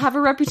not have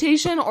a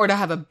reputation or to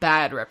have a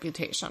bad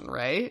reputation,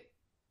 right?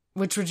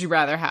 Which would you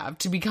rather have?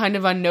 To be kind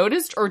of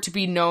unnoticed or to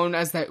be known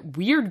as that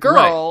weird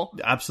girl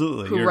right.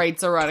 Absolutely. who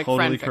writes erotic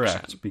totally friend fiction?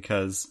 Correct,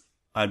 because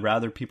I'd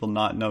rather people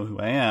not know who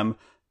I am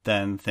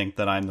than think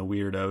that I'm the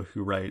weirdo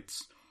who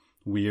writes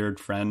weird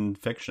friend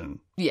fiction.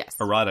 Yes.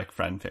 Erotic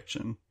friend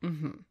fiction.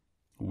 Mm-hmm.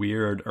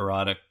 Weird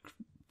erotic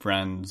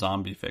friend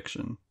zombie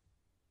fiction.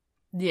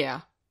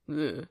 Yeah.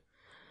 Ugh.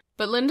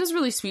 But Linda's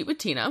really sweet with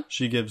Tina.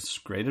 She gives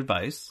great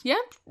advice. Yep.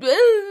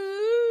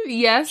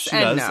 Yes she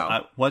and does.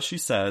 no. What she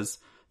says,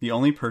 the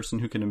only person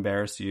who can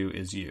embarrass you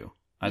is you.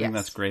 I think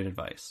Yes. that's great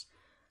advice.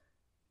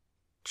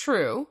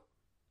 True.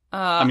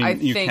 I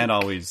mean, you think... can't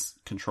always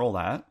control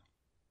that,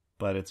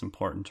 but it's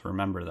important to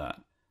remember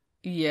that.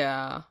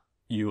 Yeah.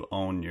 You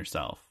own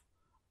yourself.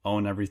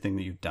 Own everything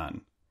that you've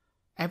done.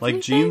 Everything?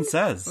 Like Jean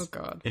says, Oh,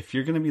 God. if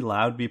you're going to be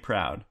loud, be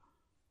proud.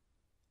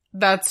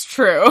 That's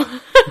true.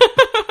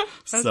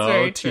 That's so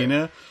very true.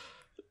 Tina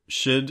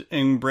should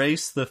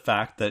embrace the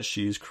fact that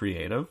she's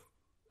creative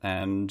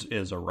and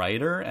is a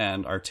writer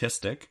and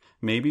artistic.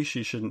 Maybe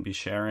she shouldn't be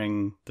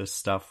sharing this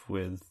stuff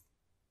with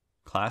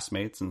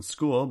classmates in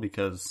school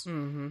because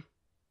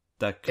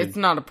that could... It's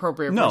not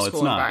appropriate for a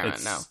school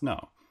environment,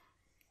 No.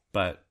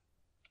 But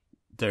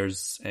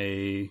there's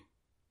a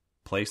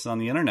place on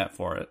the internet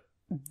for it.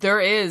 There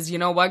is. You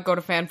know what? Go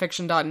to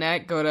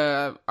fanfiction.net. Go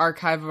to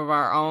Archive of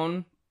Our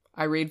Own.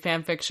 I read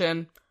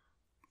fanfiction.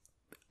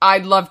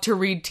 I'd love to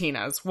read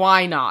Tina's.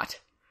 Why not?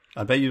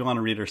 I bet you'd want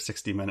to read her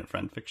 60-minute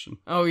friend fiction.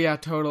 Oh, yeah,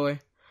 totally.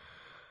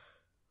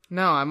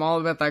 No, I'm all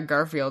about that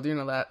Garfield. You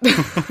know that.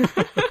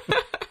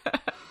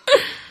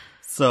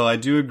 So I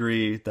do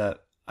agree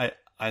that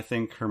I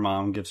think her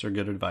mom gives her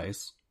good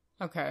advice.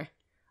 Okay.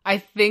 I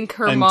think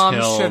her mom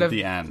should have...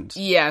 the end.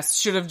 Yes,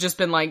 should have just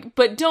been like,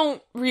 but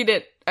don't read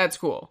it at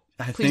school.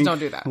 Please don't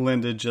do that.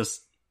 Linda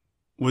just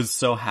was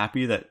so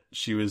happy that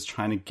she was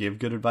trying to give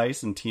good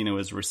advice and Tina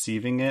was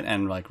receiving it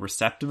and like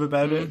receptive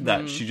about it,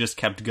 that she just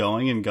kept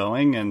going and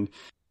going and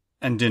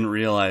didn't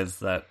realize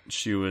that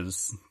she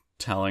was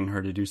telling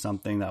her to do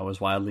something that was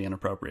wildly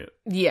inappropriate.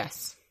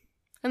 Yes.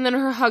 And then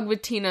her hug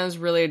with Tina is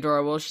really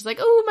adorable. She's like,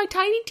 oh, my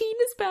tiny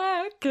Tina's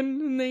back.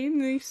 And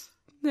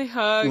they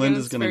hug.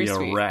 Linda's going to be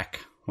sweet. a wreck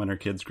when her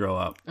kids grow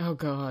up. Oh,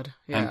 God.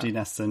 Yeah. Empty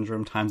nest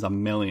syndrome times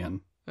 1,000,000.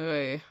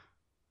 Oy.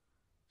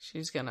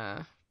 She's going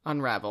to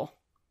unravel.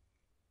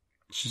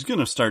 She's going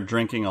to start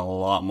drinking a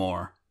lot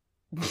more.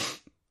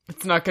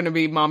 It's not going to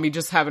be mommy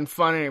just having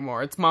fun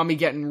anymore. It's mommy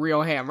getting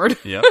real hammered.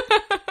 Yep.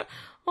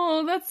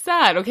 Oh, that's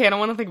sad. Okay, I don't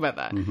want to think about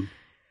that. Mm-hmm.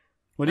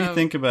 What do you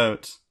think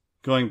about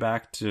going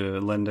back to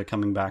Linda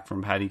coming back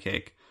from patty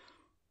cake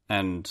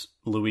and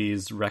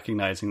Louise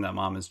recognizing that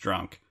mom is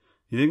drunk?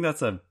 You think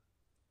that's a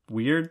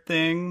weird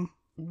thing?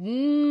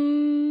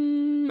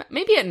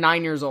 Maybe at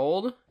 9 years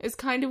old is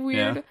kind of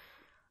weird. Yeah.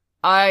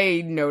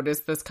 I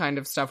noticed this kind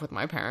of stuff with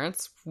my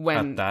parents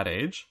when... At that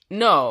age?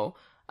 No.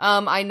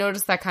 I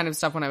noticed that kind of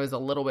stuff when I was a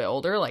little bit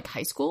older, like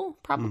high school,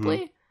 probably.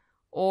 Mm-hmm.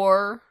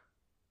 Or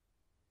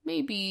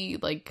maybe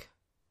like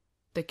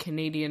the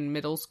Canadian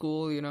middle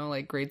school, you know,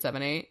 like grade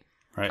 7, 8.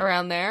 Right.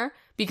 Around there.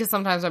 Because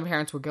sometimes my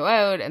parents would go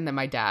out and then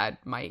my dad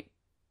might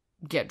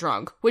get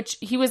drunk. Which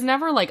he was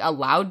never like a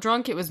loud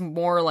drunk. It was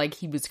more like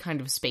he was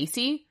kind of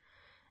spacey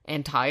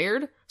and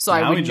tired. So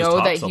now I would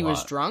know that he was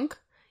lot. drunk.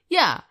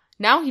 Yeah.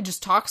 Now he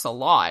just talks a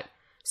lot.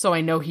 So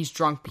I know he's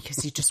drunk because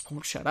he just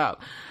won't shut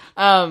up.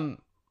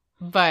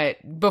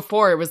 But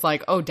before it was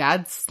like, oh,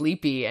 dad's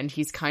sleepy and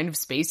he's kind of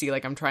spacey.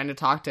 Like I'm trying to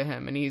talk to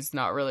him and he's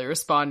not really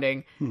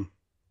responding.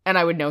 And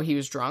I would know he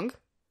was drunk.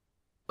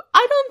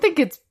 I don't think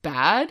it's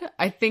bad.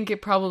 I think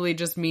it probably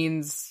just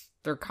means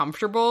they're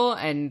comfortable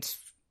and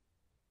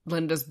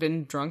Linda's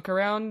been drunk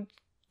around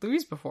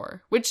Louise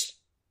before, which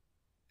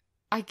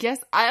I guess,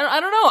 I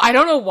don't know. I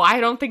don't know why I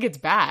don't think it's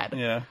bad.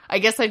 Yeah. I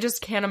guess I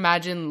just can't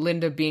imagine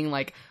Linda being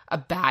like a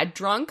bad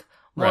drunk,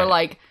 more Right.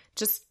 like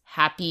just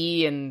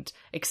happy and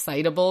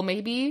excitable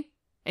maybe.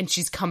 And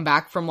she's come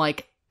back from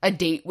like a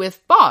date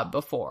with Bob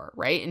before,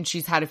 right? And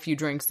she's had a few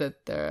drinks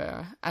at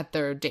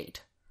their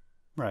date.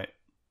 Right.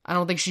 I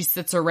don't think she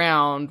sits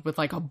around with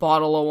like a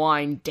bottle of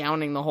wine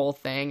downing the whole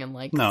thing and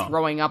like No.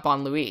 throwing up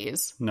on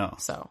Louise. No.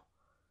 So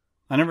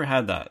I never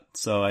had that,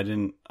 so I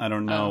don't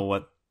know Oh.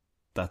 what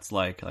that's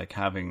like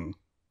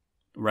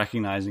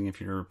recognizing if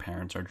your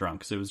parents are drunk.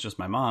 Because it was just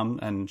my mom,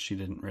 and she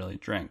didn't really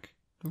drink.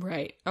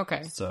 Right.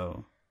 Okay.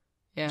 So,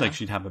 Yeah. like,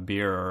 she'd have a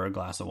beer or a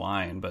glass of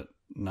wine, but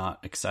not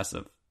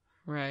excessive.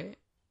 Right.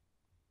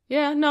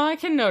 Yeah, no, I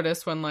can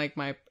notice when, like,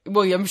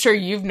 I'm sure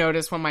you've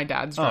noticed when my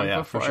dad's drunk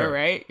before, for sure.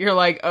 right? You're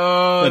like,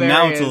 oh, But there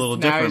now he it's a is. little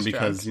Now different he's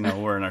because, drunk.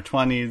 we're in our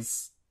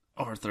 20s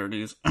or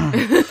 30s.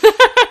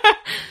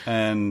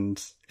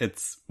 And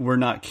we're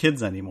not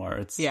kids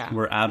anymore.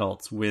 We're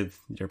adults with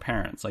your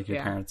parents. Like,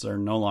 your parents are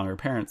no longer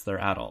parents, they're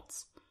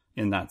adults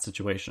in that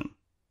situation.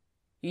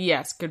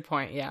 Yes, good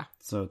point, yeah.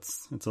 So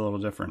it's a little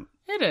different.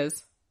 It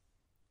is.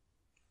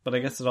 But I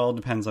guess it all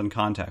depends on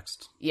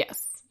context.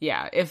 Yes,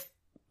 yeah. If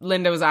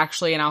Linda was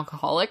actually an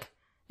alcoholic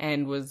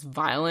and was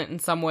violent in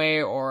some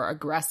way or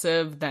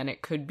aggressive, then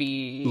it could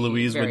be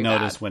Louise very would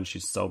notice bad. when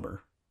she's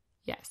sober.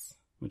 Yes.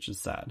 Which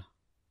is sad.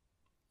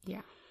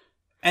 Yeah.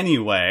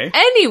 Anyway,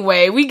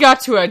 we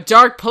got to a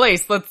dark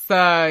place. Let's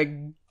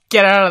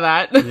get out of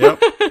that.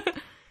 Yep.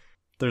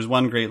 There's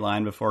one great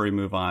line before we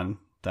move on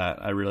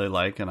that I really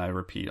like and I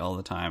repeat all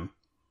the time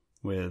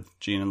with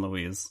Jean and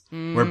Louise.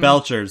 We're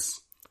Belchers.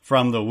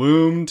 From the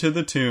womb to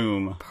the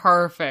tomb.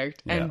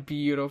 Perfect Yeah. and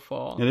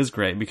beautiful. It is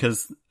great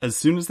because as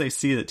soon as they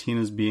see that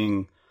Tina's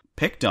being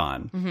picked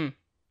on,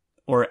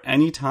 or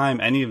any time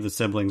any of the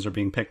siblings are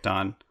being picked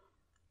on,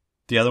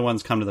 the other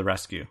ones come to the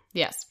rescue.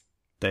 Yes.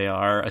 They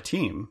are a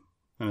team,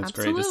 and it's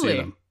great to see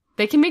them.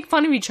 They can make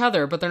fun of each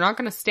other, but they're not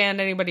going to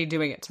stand anybody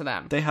doing it to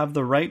them. They have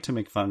the right to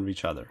make fun of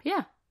each other.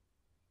 Yeah.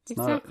 It's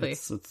Exactly.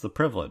 It's the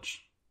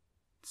privilege.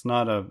 It's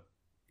not a...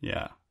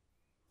 Yeah.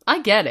 I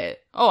get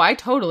it. Oh, I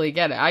totally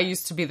get it. I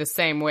used to be the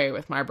same way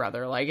with my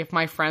brother. Like, if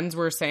my friends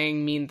were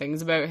saying mean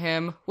things about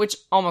him, which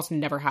almost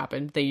never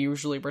happened, they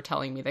usually were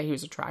telling me that he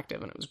was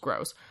attractive and it was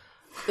gross.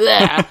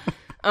 Blech.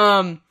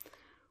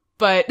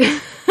 But,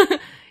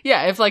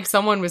 yeah, if, like,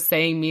 someone was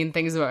saying mean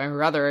things about my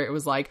brother, it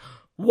was like,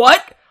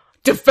 what?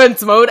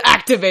 Defense mode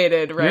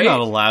activated, right? You're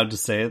not allowed to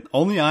say it.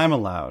 Only I'm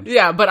allowed.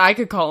 Yeah, but I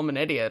could call him an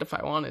idiot if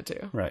I wanted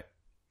to. Right.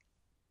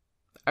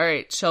 All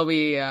right, shall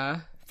we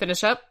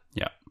finish up?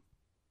 Yeah.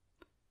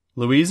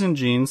 Louise and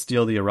Jean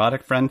steal the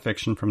erotic friend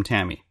fiction from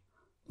Tammy.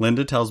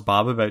 Linda tells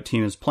Bob about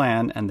Tina's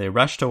plan, and they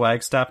rush to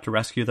Wagstaff to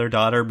rescue their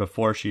daughter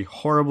before she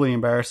horribly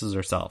embarrasses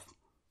herself.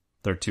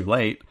 They're too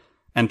late,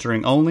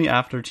 entering only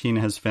after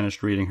Tina has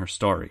finished reading her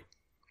story.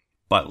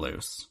 Butt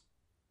loose.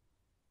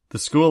 The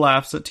school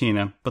laughs at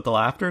Tina, but the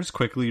laughter is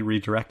quickly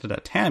redirected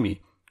at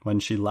Tammy when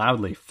she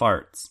loudly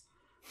farts.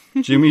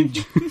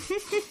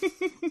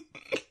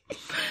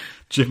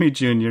 Jimmy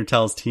Jr.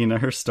 tells Tina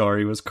her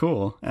story was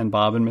cool, and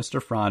Bob and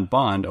Mr. Frond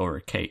bond over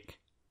cake.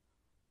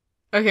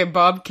 Okay,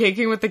 Bob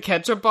caking with the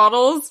ketchup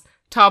bottles,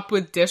 topped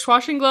with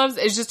dishwashing gloves,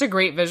 is just a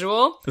great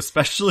visual.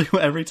 Especially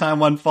every time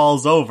one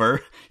falls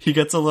over, he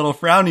gets a little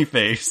frowny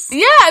face.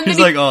 Yeah, and He's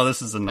then like, oh,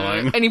 this is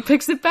annoying. and he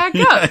picks it back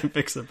Yeah, up. he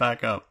picks it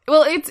back up.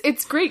 Well,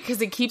 it's great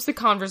because it keeps the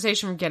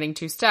conversation from getting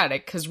too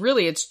static, because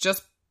really it's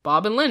just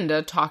Bob and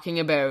Linda talking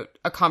about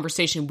a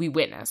conversation we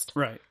witnessed.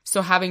 Right.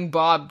 So having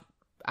Bob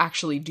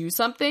actually do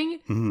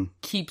something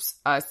keeps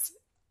us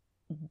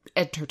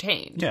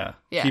entertained. Yeah.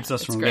 Yeah, Keeps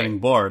us it's from great. getting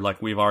bored.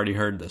 Like, we've already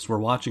heard this. We're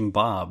watching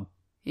Bob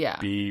Yeah.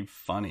 be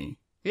funny.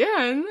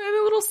 Yeah, and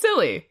a little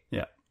silly.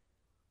 Yeah.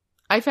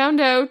 I found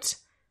out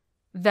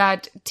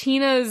that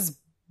Tina's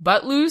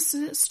butt loose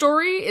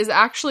story is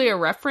actually a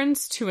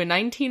reference to a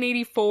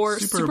 1984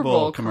 Super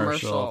Bowl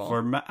commercial.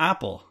 for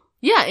Apple.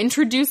 Yeah,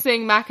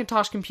 introducing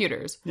Macintosh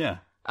computers. Yeah.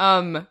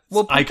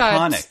 We'll put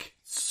Iconic.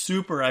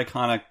 Super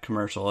iconic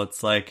commercial.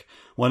 It's like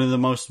one of the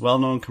most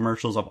well-known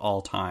commercials of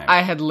all time.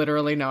 I had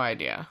literally no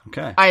idea.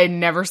 Okay. I had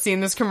never seen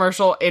this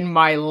commercial in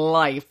my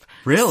life.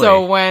 Really?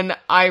 So when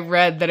I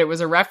read that it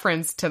was a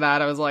reference to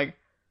that, I was like,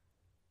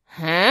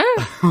 huh?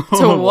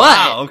 To what?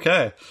 Wow,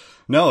 okay.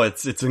 No,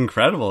 it's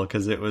incredible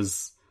because it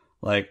was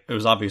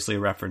obviously a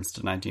reference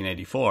to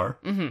 1984.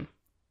 Mm-hmm.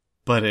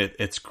 But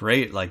it's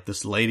great. Like,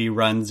 this lady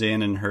runs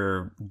in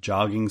her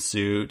jogging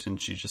suit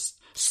and she's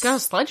got a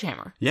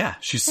sledgehammer. Yeah,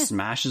 she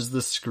smashes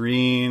the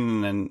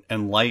screen and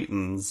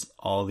enlightens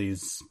all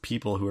these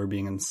people who are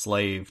being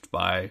enslaved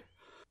by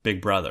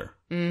Big Brother.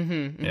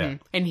 Mm-hmm, yeah.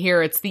 Mm-hmm. And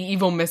here it's the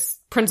evil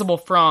Principal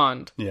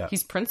Frond. Yeah.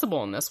 He's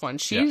principal in this one.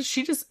 She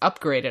just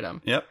upgraded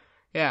him. Yep.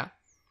 Yeah.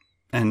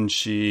 And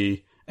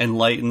she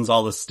enlightens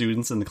all the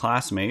students and the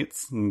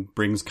classmates and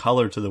brings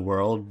color to the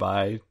world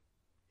by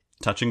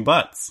touching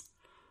butts.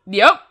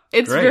 Yep.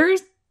 It's Great. very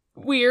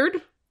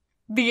weird.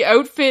 The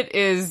outfit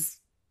is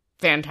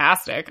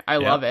fantastic. I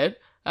love it.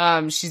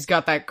 She's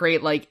got that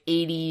great, like,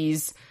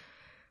 80s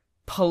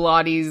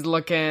Pilates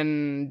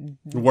looking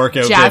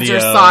Workout video.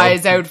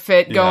 jazzercise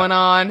outfit going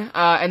on.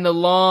 And the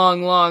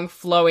long, long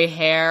flowy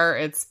hair.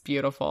 It's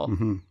beautiful.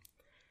 Mm-hmm.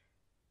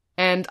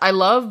 And I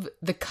love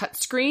the cut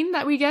screen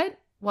that we get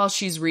while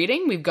she's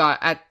reading. We've got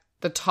at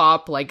the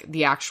top, like,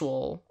 the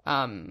actual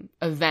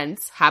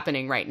events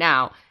happening right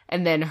now.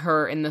 And then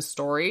her in the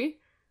story,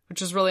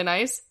 which is really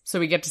nice. So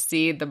we get to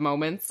see the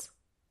moments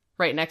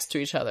right next to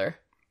each other.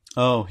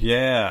 Oh,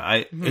 yeah.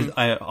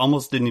 I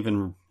almost didn't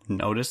even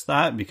notice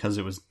that because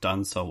it was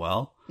done so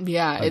well.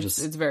 Yeah, it's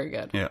very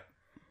good. Yeah.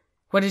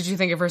 What did you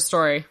think of her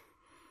story?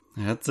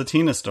 It's a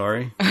Tina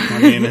story. I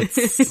mean,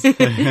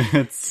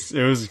 it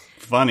was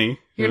funny.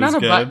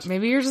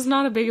 Maybe you're just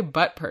not a big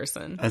butt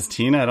person. As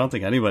Tina, I don't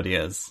think anybody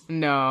is.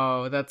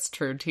 No, that's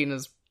true.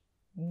 Tina's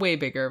way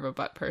bigger of a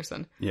butt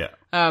person. Yeah.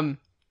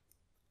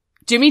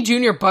 Jimmy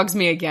Jr. bugs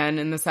me again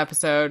in this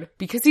episode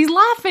because he's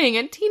laughing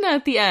at Tina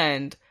at the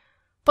end.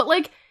 But,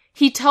 like,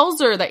 he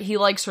tells her that he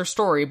likes her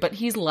story, but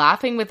he's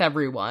laughing with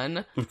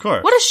everyone. Of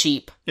course. What a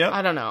sheep. Yep.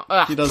 I don't know.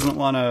 Ugh. He doesn't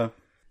want to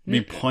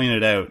be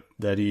pointed out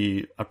that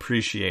he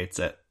appreciates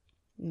it.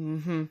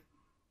 Mm-hmm.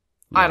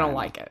 Yeah, I don't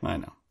like it. I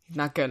know.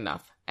 Not good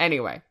enough.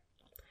 Anyway.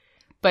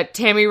 But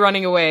Tammy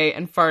running away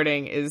and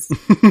farting is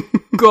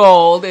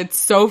gold. It's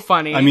so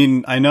funny. I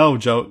mean, I know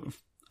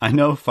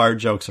fart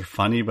jokes are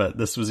funny, but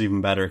this was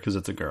even better because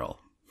it's a girl.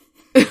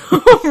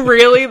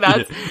 Really?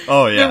 That's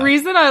oh yeah. The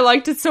reason I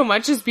liked it so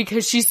much is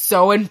because she's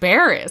so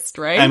embarrassed,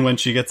 right? And when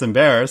she gets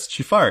embarrassed,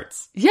 she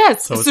farts.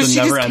 Yes. So she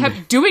just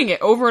kept doing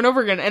it over and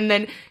over again, and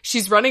then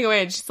she's running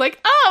away, and she's like,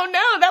 "Oh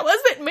no, that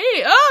wasn't me!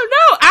 Oh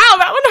no, ow,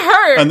 that one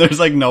hurt!" And there's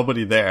like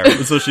nobody there,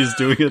 so she's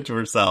doing it to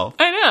herself.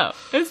 I know.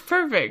 It's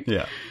perfect.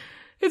 Yeah.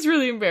 It's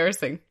really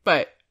embarrassing,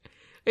 but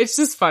it's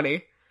just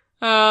funny.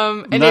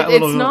 And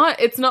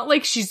it's not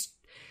like she's.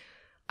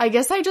 I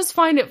guess I just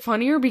find it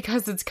funnier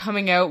because it's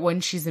coming out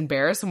when she's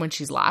embarrassed and when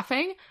she's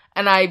laughing.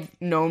 And I've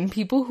known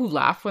people who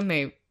laugh or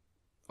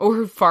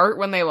who fart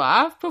when they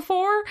laugh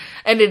before.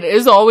 And it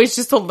is always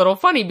just a little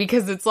funny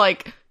because it's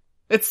like,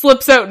 it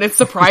slips out and it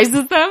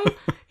surprises them,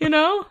 you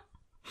know?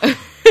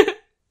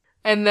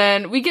 And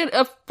then we get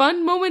a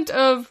fun moment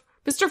of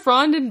Mr.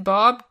 Frond and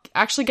Bob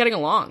actually getting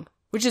along,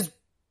 which is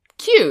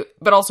cute,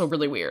 but also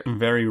really weird.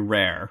 Very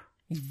rare.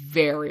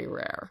 Very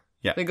rare.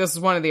 Yeah. I think this is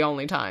one of the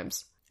only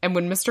times. And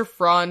when Mr.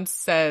 Frond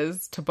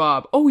says to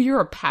Bob, "Oh,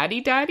 you're a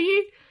patty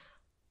daddy?"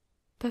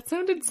 That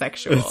sounded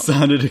sexual. It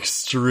sounded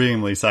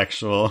extremely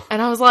sexual. And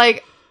I was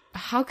like,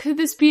 how could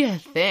this be a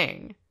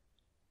thing?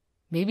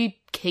 Maybe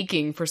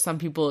caking for some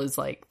people is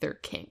like their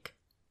kink.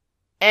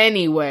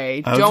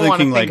 Anyway, I was don't want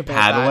to thinking think like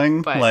about paddling,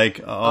 that, but... like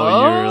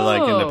you're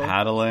like into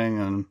paddling,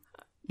 and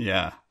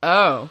yeah.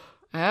 Oh,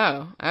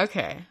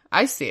 okay,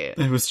 I see it.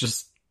 It was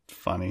just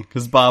funny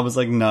because Bob was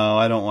like, "No,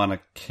 I don't want a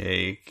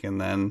cake," and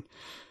then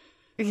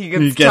he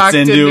gets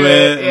into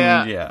it.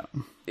 Yeah.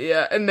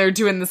 Yeah, and they're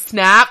doing the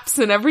snaps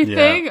and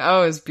everything. Yeah.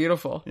 Oh, it's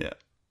beautiful. Yeah.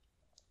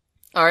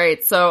 All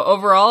right, so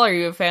overall, are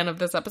you a fan of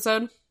this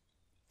episode?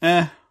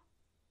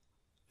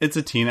 It's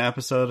a Tina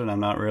episode, and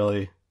I'm not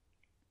really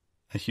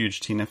a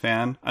huge Tina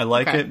fan. I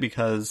like it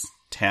because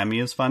Tammy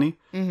is funny,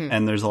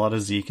 and there's a lot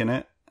of Zeke in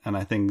it, and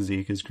I think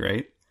Zeke is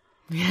great.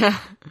 Yeah.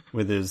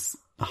 With his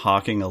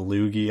hawking a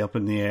loogie up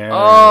in the air.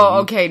 Oh,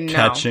 okay, no.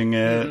 Catching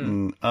it,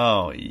 and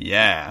oh,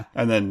 yeah.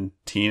 And then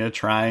Tina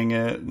trying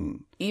it.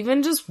 And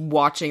even just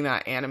watching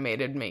that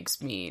animated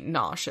makes me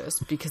nauseous,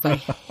 because I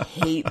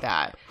hate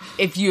that.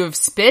 If you have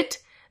spit,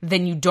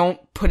 then you don't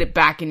put it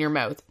back in your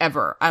mouth,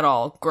 ever, at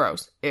all.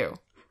 Gross. Ew.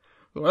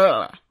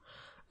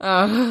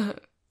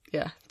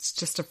 Yeah, it's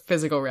just a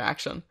physical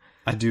reaction.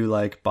 I do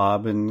like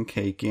Bob and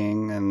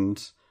caking,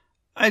 and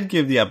I'd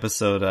give the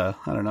episode a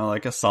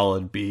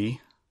solid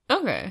B.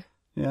 Okay.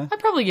 Yeah. I'd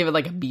probably give it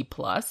like a B+.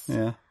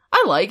 Yeah.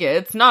 I like it.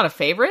 It's not a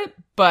favorite,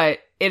 but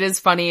it is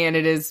funny and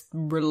it is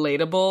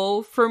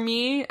relatable for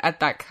me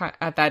at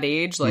that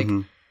age, like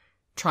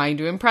trying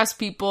to impress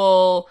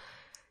people,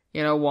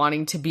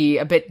 wanting to be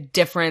a bit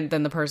different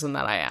than the person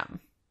that I am,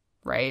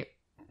 right?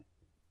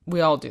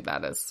 We all do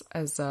that as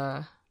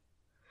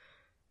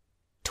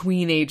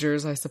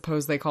tweenagers, I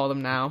suppose they call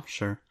them now.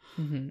 Sure.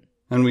 Mm-hmm.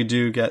 And we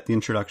do get the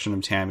introduction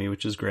of Tammy,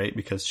 which is great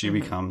because she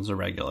becomes a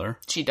regular.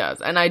 She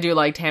does. And I do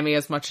like Tammy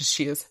as much as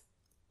she is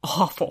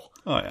awful.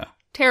 Oh, yeah.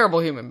 Terrible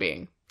human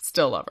being.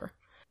 Still love her.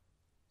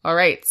 All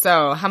right.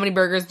 So how many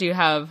burgers do you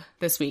have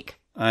this week?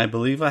 I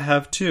believe I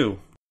have 2.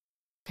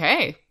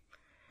 Okay.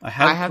 I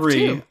have 3.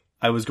 2.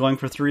 I was going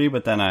for 3,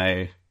 but then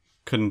I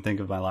couldn't think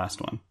of my last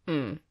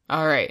one.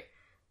 All right.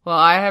 Well,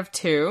 I have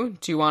 2.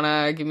 Do you want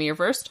to give me your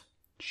first?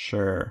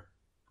 Sure.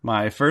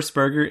 My first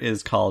burger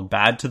is called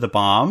Bad to the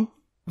Bomb.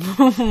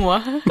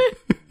 What?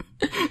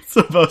 It's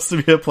supposed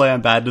to be a play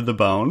on Bad to the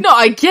Bone. No,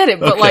 I get it,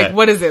 but like,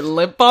 what is it?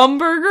 Lip balm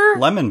burger?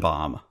 Lemon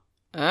balm.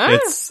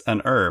 It's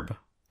an herb.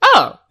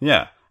 Oh.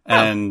 Yeah.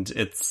 And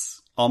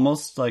it's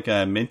almost like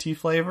a minty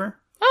flavor.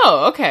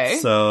 Oh, okay.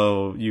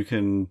 So you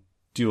can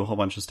do a whole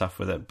bunch of stuff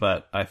with it,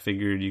 but I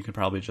figured you could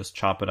probably just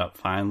chop it up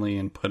finely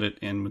and put it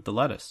in with the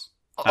lettuce.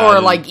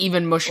 Or like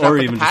even mush it up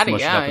with the patty.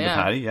 Just mush it up with the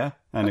patty, yeah.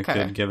 And it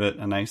could give it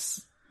a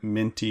nice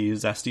minty,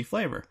 zesty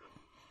flavor.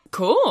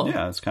 Cool.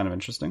 Yeah, it's kind of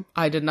interesting.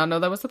 I did not know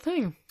that was a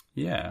thing.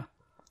 Yeah.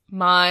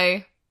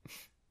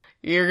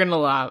 You're gonna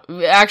laugh.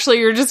 Actually,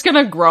 you're just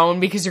gonna groan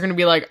because you're gonna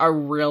be like, oh,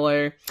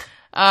 really?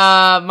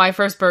 My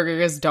first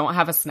burgers don't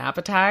have a snap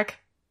attack.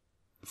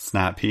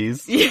 Snap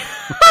peas? Yeah.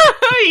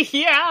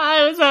 Yeah,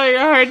 I was having a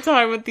hard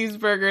time with these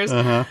burgers.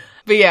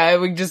 But yeah, it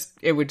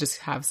would just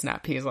have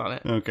snap peas on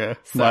it. Okay.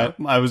 So.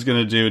 I was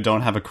gonna do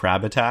don't have a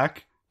crab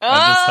attack.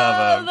 I just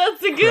have a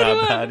that's a good crab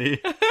one.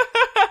 patty.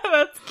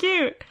 That's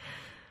cute.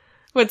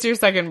 What's your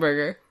second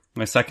burger?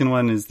 My second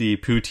one is the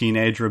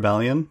Pouteenage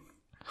Rebellion.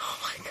 Oh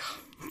my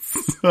god.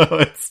 So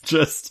it's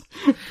just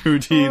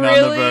poutine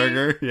on the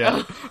burger.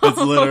 Yeah. It's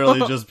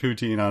literally just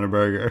poutine on a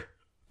burger.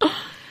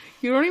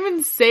 You don't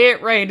even say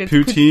it right. It's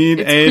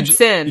Pouteenage.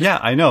 poutine. Yeah,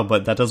 I know,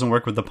 but that doesn't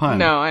work with the pun.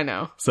 No, I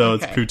know. So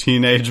Okay. it's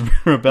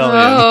Pouteenage Rebellion.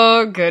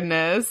 Oh,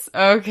 goodness.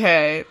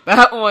 Okay.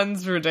 That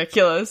one's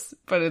ridiculous,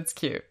 but it's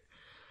cute.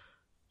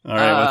 All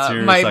right, what's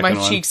your second my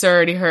one? cheeks are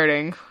already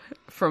hurting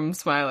from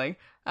smiling.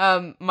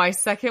 My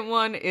second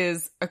one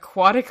is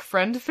aquatic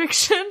friend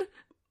fiction.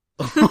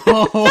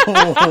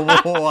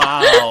 Oh,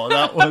 wow.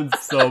 That one's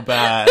so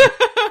bad.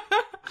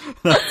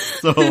 That's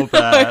so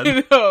bad.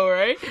 I know,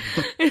 right?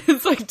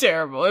 It's like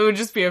terrible. It would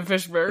just be a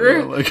fish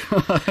burger. Oh my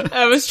god.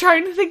 I was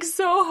trying to think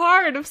so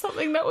hard of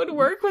something that would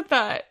work with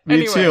that.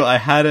 Me too. I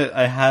had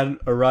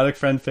erotic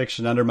friend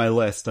fiction under my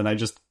list, and I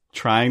just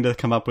trying to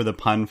come up with a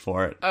pun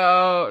for it.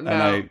 Oh, no.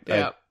 And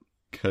yeah. I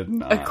could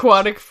not.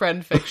 Aquatic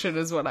friend fiction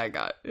is what I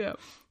got. Yeah.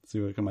 See,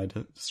 look at my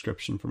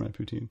description for my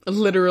poutine.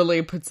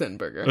 Literally poutine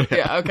burger.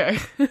 Yeah, okay.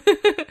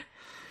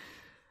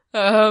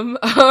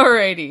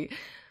 Alrighty.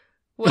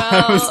 Well,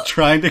 I was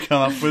trying to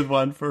come up with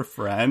one for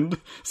friend,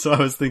 so I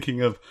was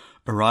thinking of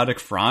erotic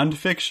frond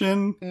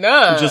fiction.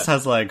 no. It just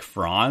has like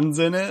fronds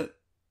in it.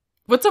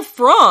 What's a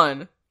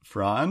frond?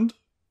 Frond?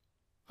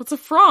 What's a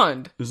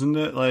frond? Isn't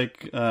it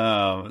like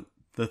the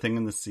thing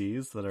in the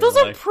seas that are Those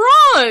like... are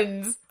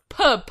prawns!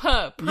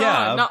 Prawn,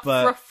 Yeah, not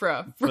but-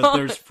 frufra. But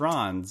there's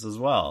fronds as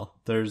well.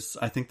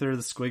 I think they're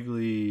the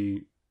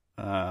squiggly,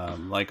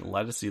 like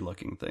lettucey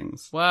looking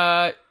things. What?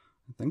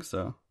 I think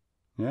so.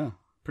 Yeah,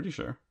 pretty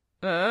sure.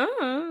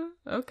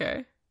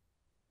 Okay.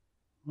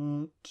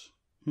 What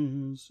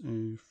is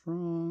a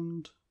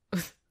frond?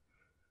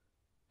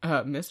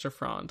 Mr.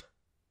 Frond.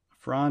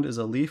 Frond is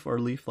a leaf or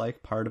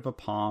leaf-like part of a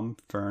palm,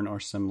 fern, or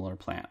similar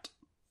plant.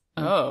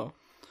 Oh.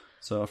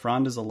 So a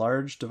frond is a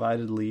large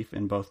divided leaf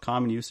in both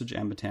common usage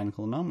and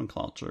botanical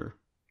nomenclature.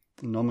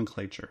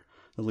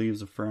 The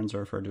leaves of ferns are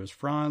referred to as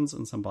fronds,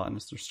 and some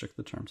botanists restrict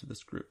the term to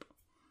this group.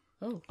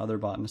 Oh. Other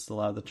botanists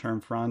allow the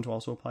term frond to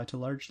also apply to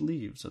large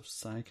leaves of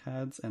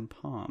cycads and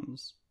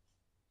palms.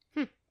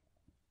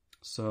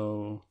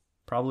 So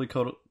probably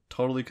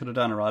totally could have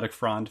done erotic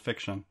frond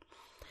fiction.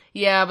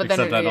 Yeah, but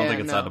Except then I don't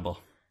think it's edible.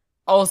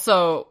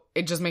 Also,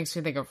 it just makes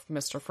me think of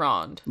Mr.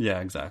 Frond. Yeah,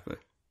 exactly.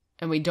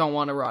 And we don't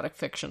want erotic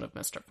fiction of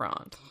Mr.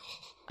 Frond.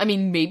 I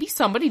mean, maybe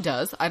somebody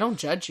does. I don't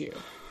judge you.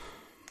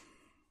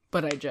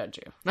 But I judge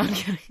you. No, I'm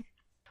kidding.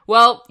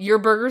 Well, your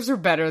burgers are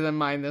better than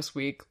mine this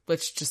week.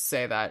 Let's just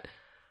say that.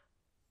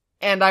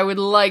 And I would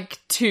like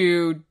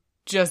to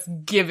just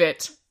give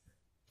it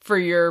for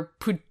your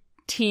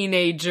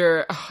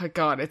Pouteenager. Oh,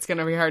 God, it's going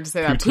to be hard to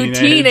say that.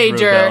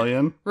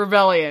 Pouteenager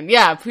Rebellion.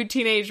 Yeah,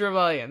 Pouteenage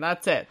Rebellion.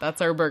 That's it.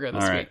 That's our burger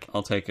this All right, week.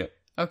 I'll take it.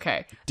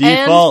 Okay.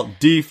 Default.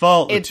 The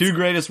it's- two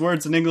greatest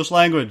words in English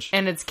language.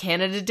 And it's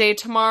Canada Day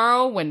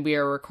tomorrow when we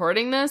are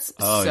recording this.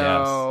 Oh,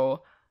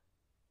 so,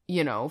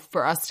 you know,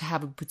 for us to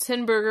have a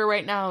poutine burger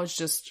right now is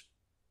just...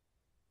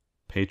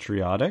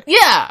 Patriotic?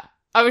 Yeah!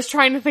 I was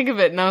trying to think of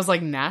it and I was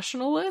like,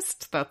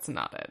 nationalist? That's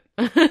not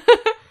it.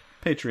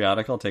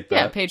 Patriotic, I'll take that.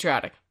 Yeah,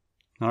 patriotic.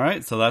 All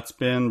right, so that's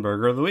been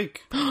Burger of the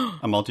Week,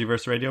 a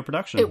Multiverse Radio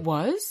production. It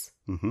was?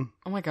 Mm-hmm.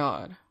 Oh my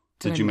god.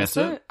 Did I you miss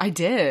it? I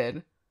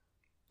did.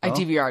 I Oh.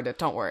 DVR'd it,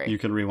 don't worry. You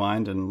can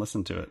rewind and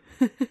listen to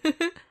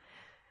it.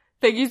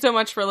 Thank you so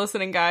much for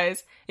listening,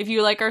 guys. If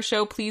you like our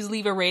show, please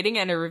leave a rating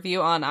and a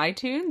review on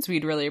iTunes.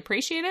 We'd really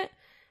appreciate it.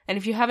 And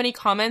if you have any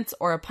comments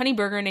or a punny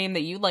burger name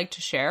that you'd like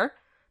to share,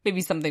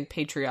 maybe something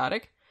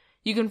patriotic,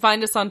 you can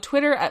find us on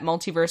Twitter at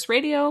Multiverse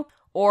Radio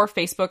or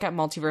Facebook at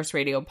Multiverse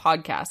Radio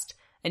Podcast.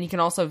 And you can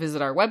also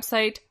visit our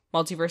website,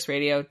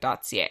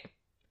 multiverseradio.ca.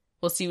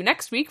 We'll see you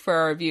next week for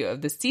our review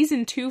of the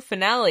Season 2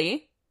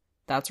 finale.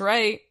 That's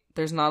right.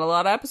 There's not a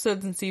lot of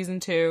episodes in Season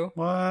 2.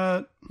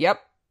 What?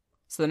 Yep.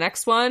 So the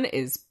next one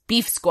is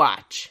Beef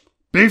Squatch.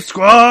 Beef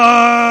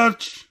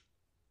Squatch!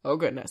 Oh,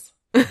 goodness.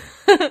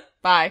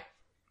 Bye.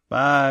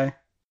 Bye.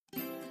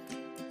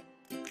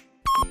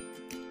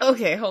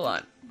 Okay, hold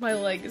on. My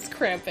leg is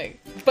cramping.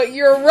 But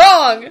you're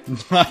wrong!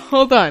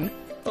 Hold on.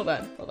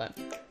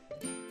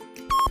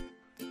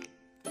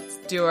 Let's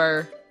do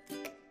our...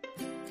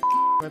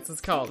 What's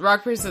this called? Rock,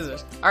 paper,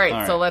 scissors.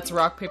 Alright, so let's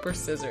rock, paper,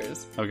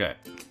 scissors. Okay.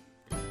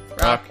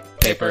 Rock,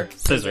 paper,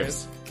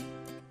 scissors.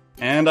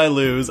 And I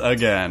lose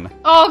again.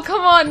 Oh,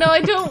 come on. No,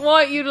 I don't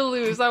want you to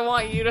lose. I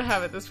want you to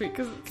have it this week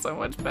because it's so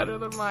much better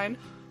than mine.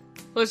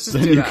 Let's just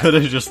Then do you that. could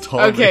have just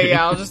told me. Okay,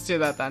 yeah, I'll just do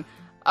that then.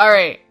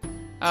 Alright.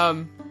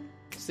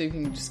 So you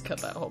can just cut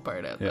that whole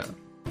part out Yeah. then.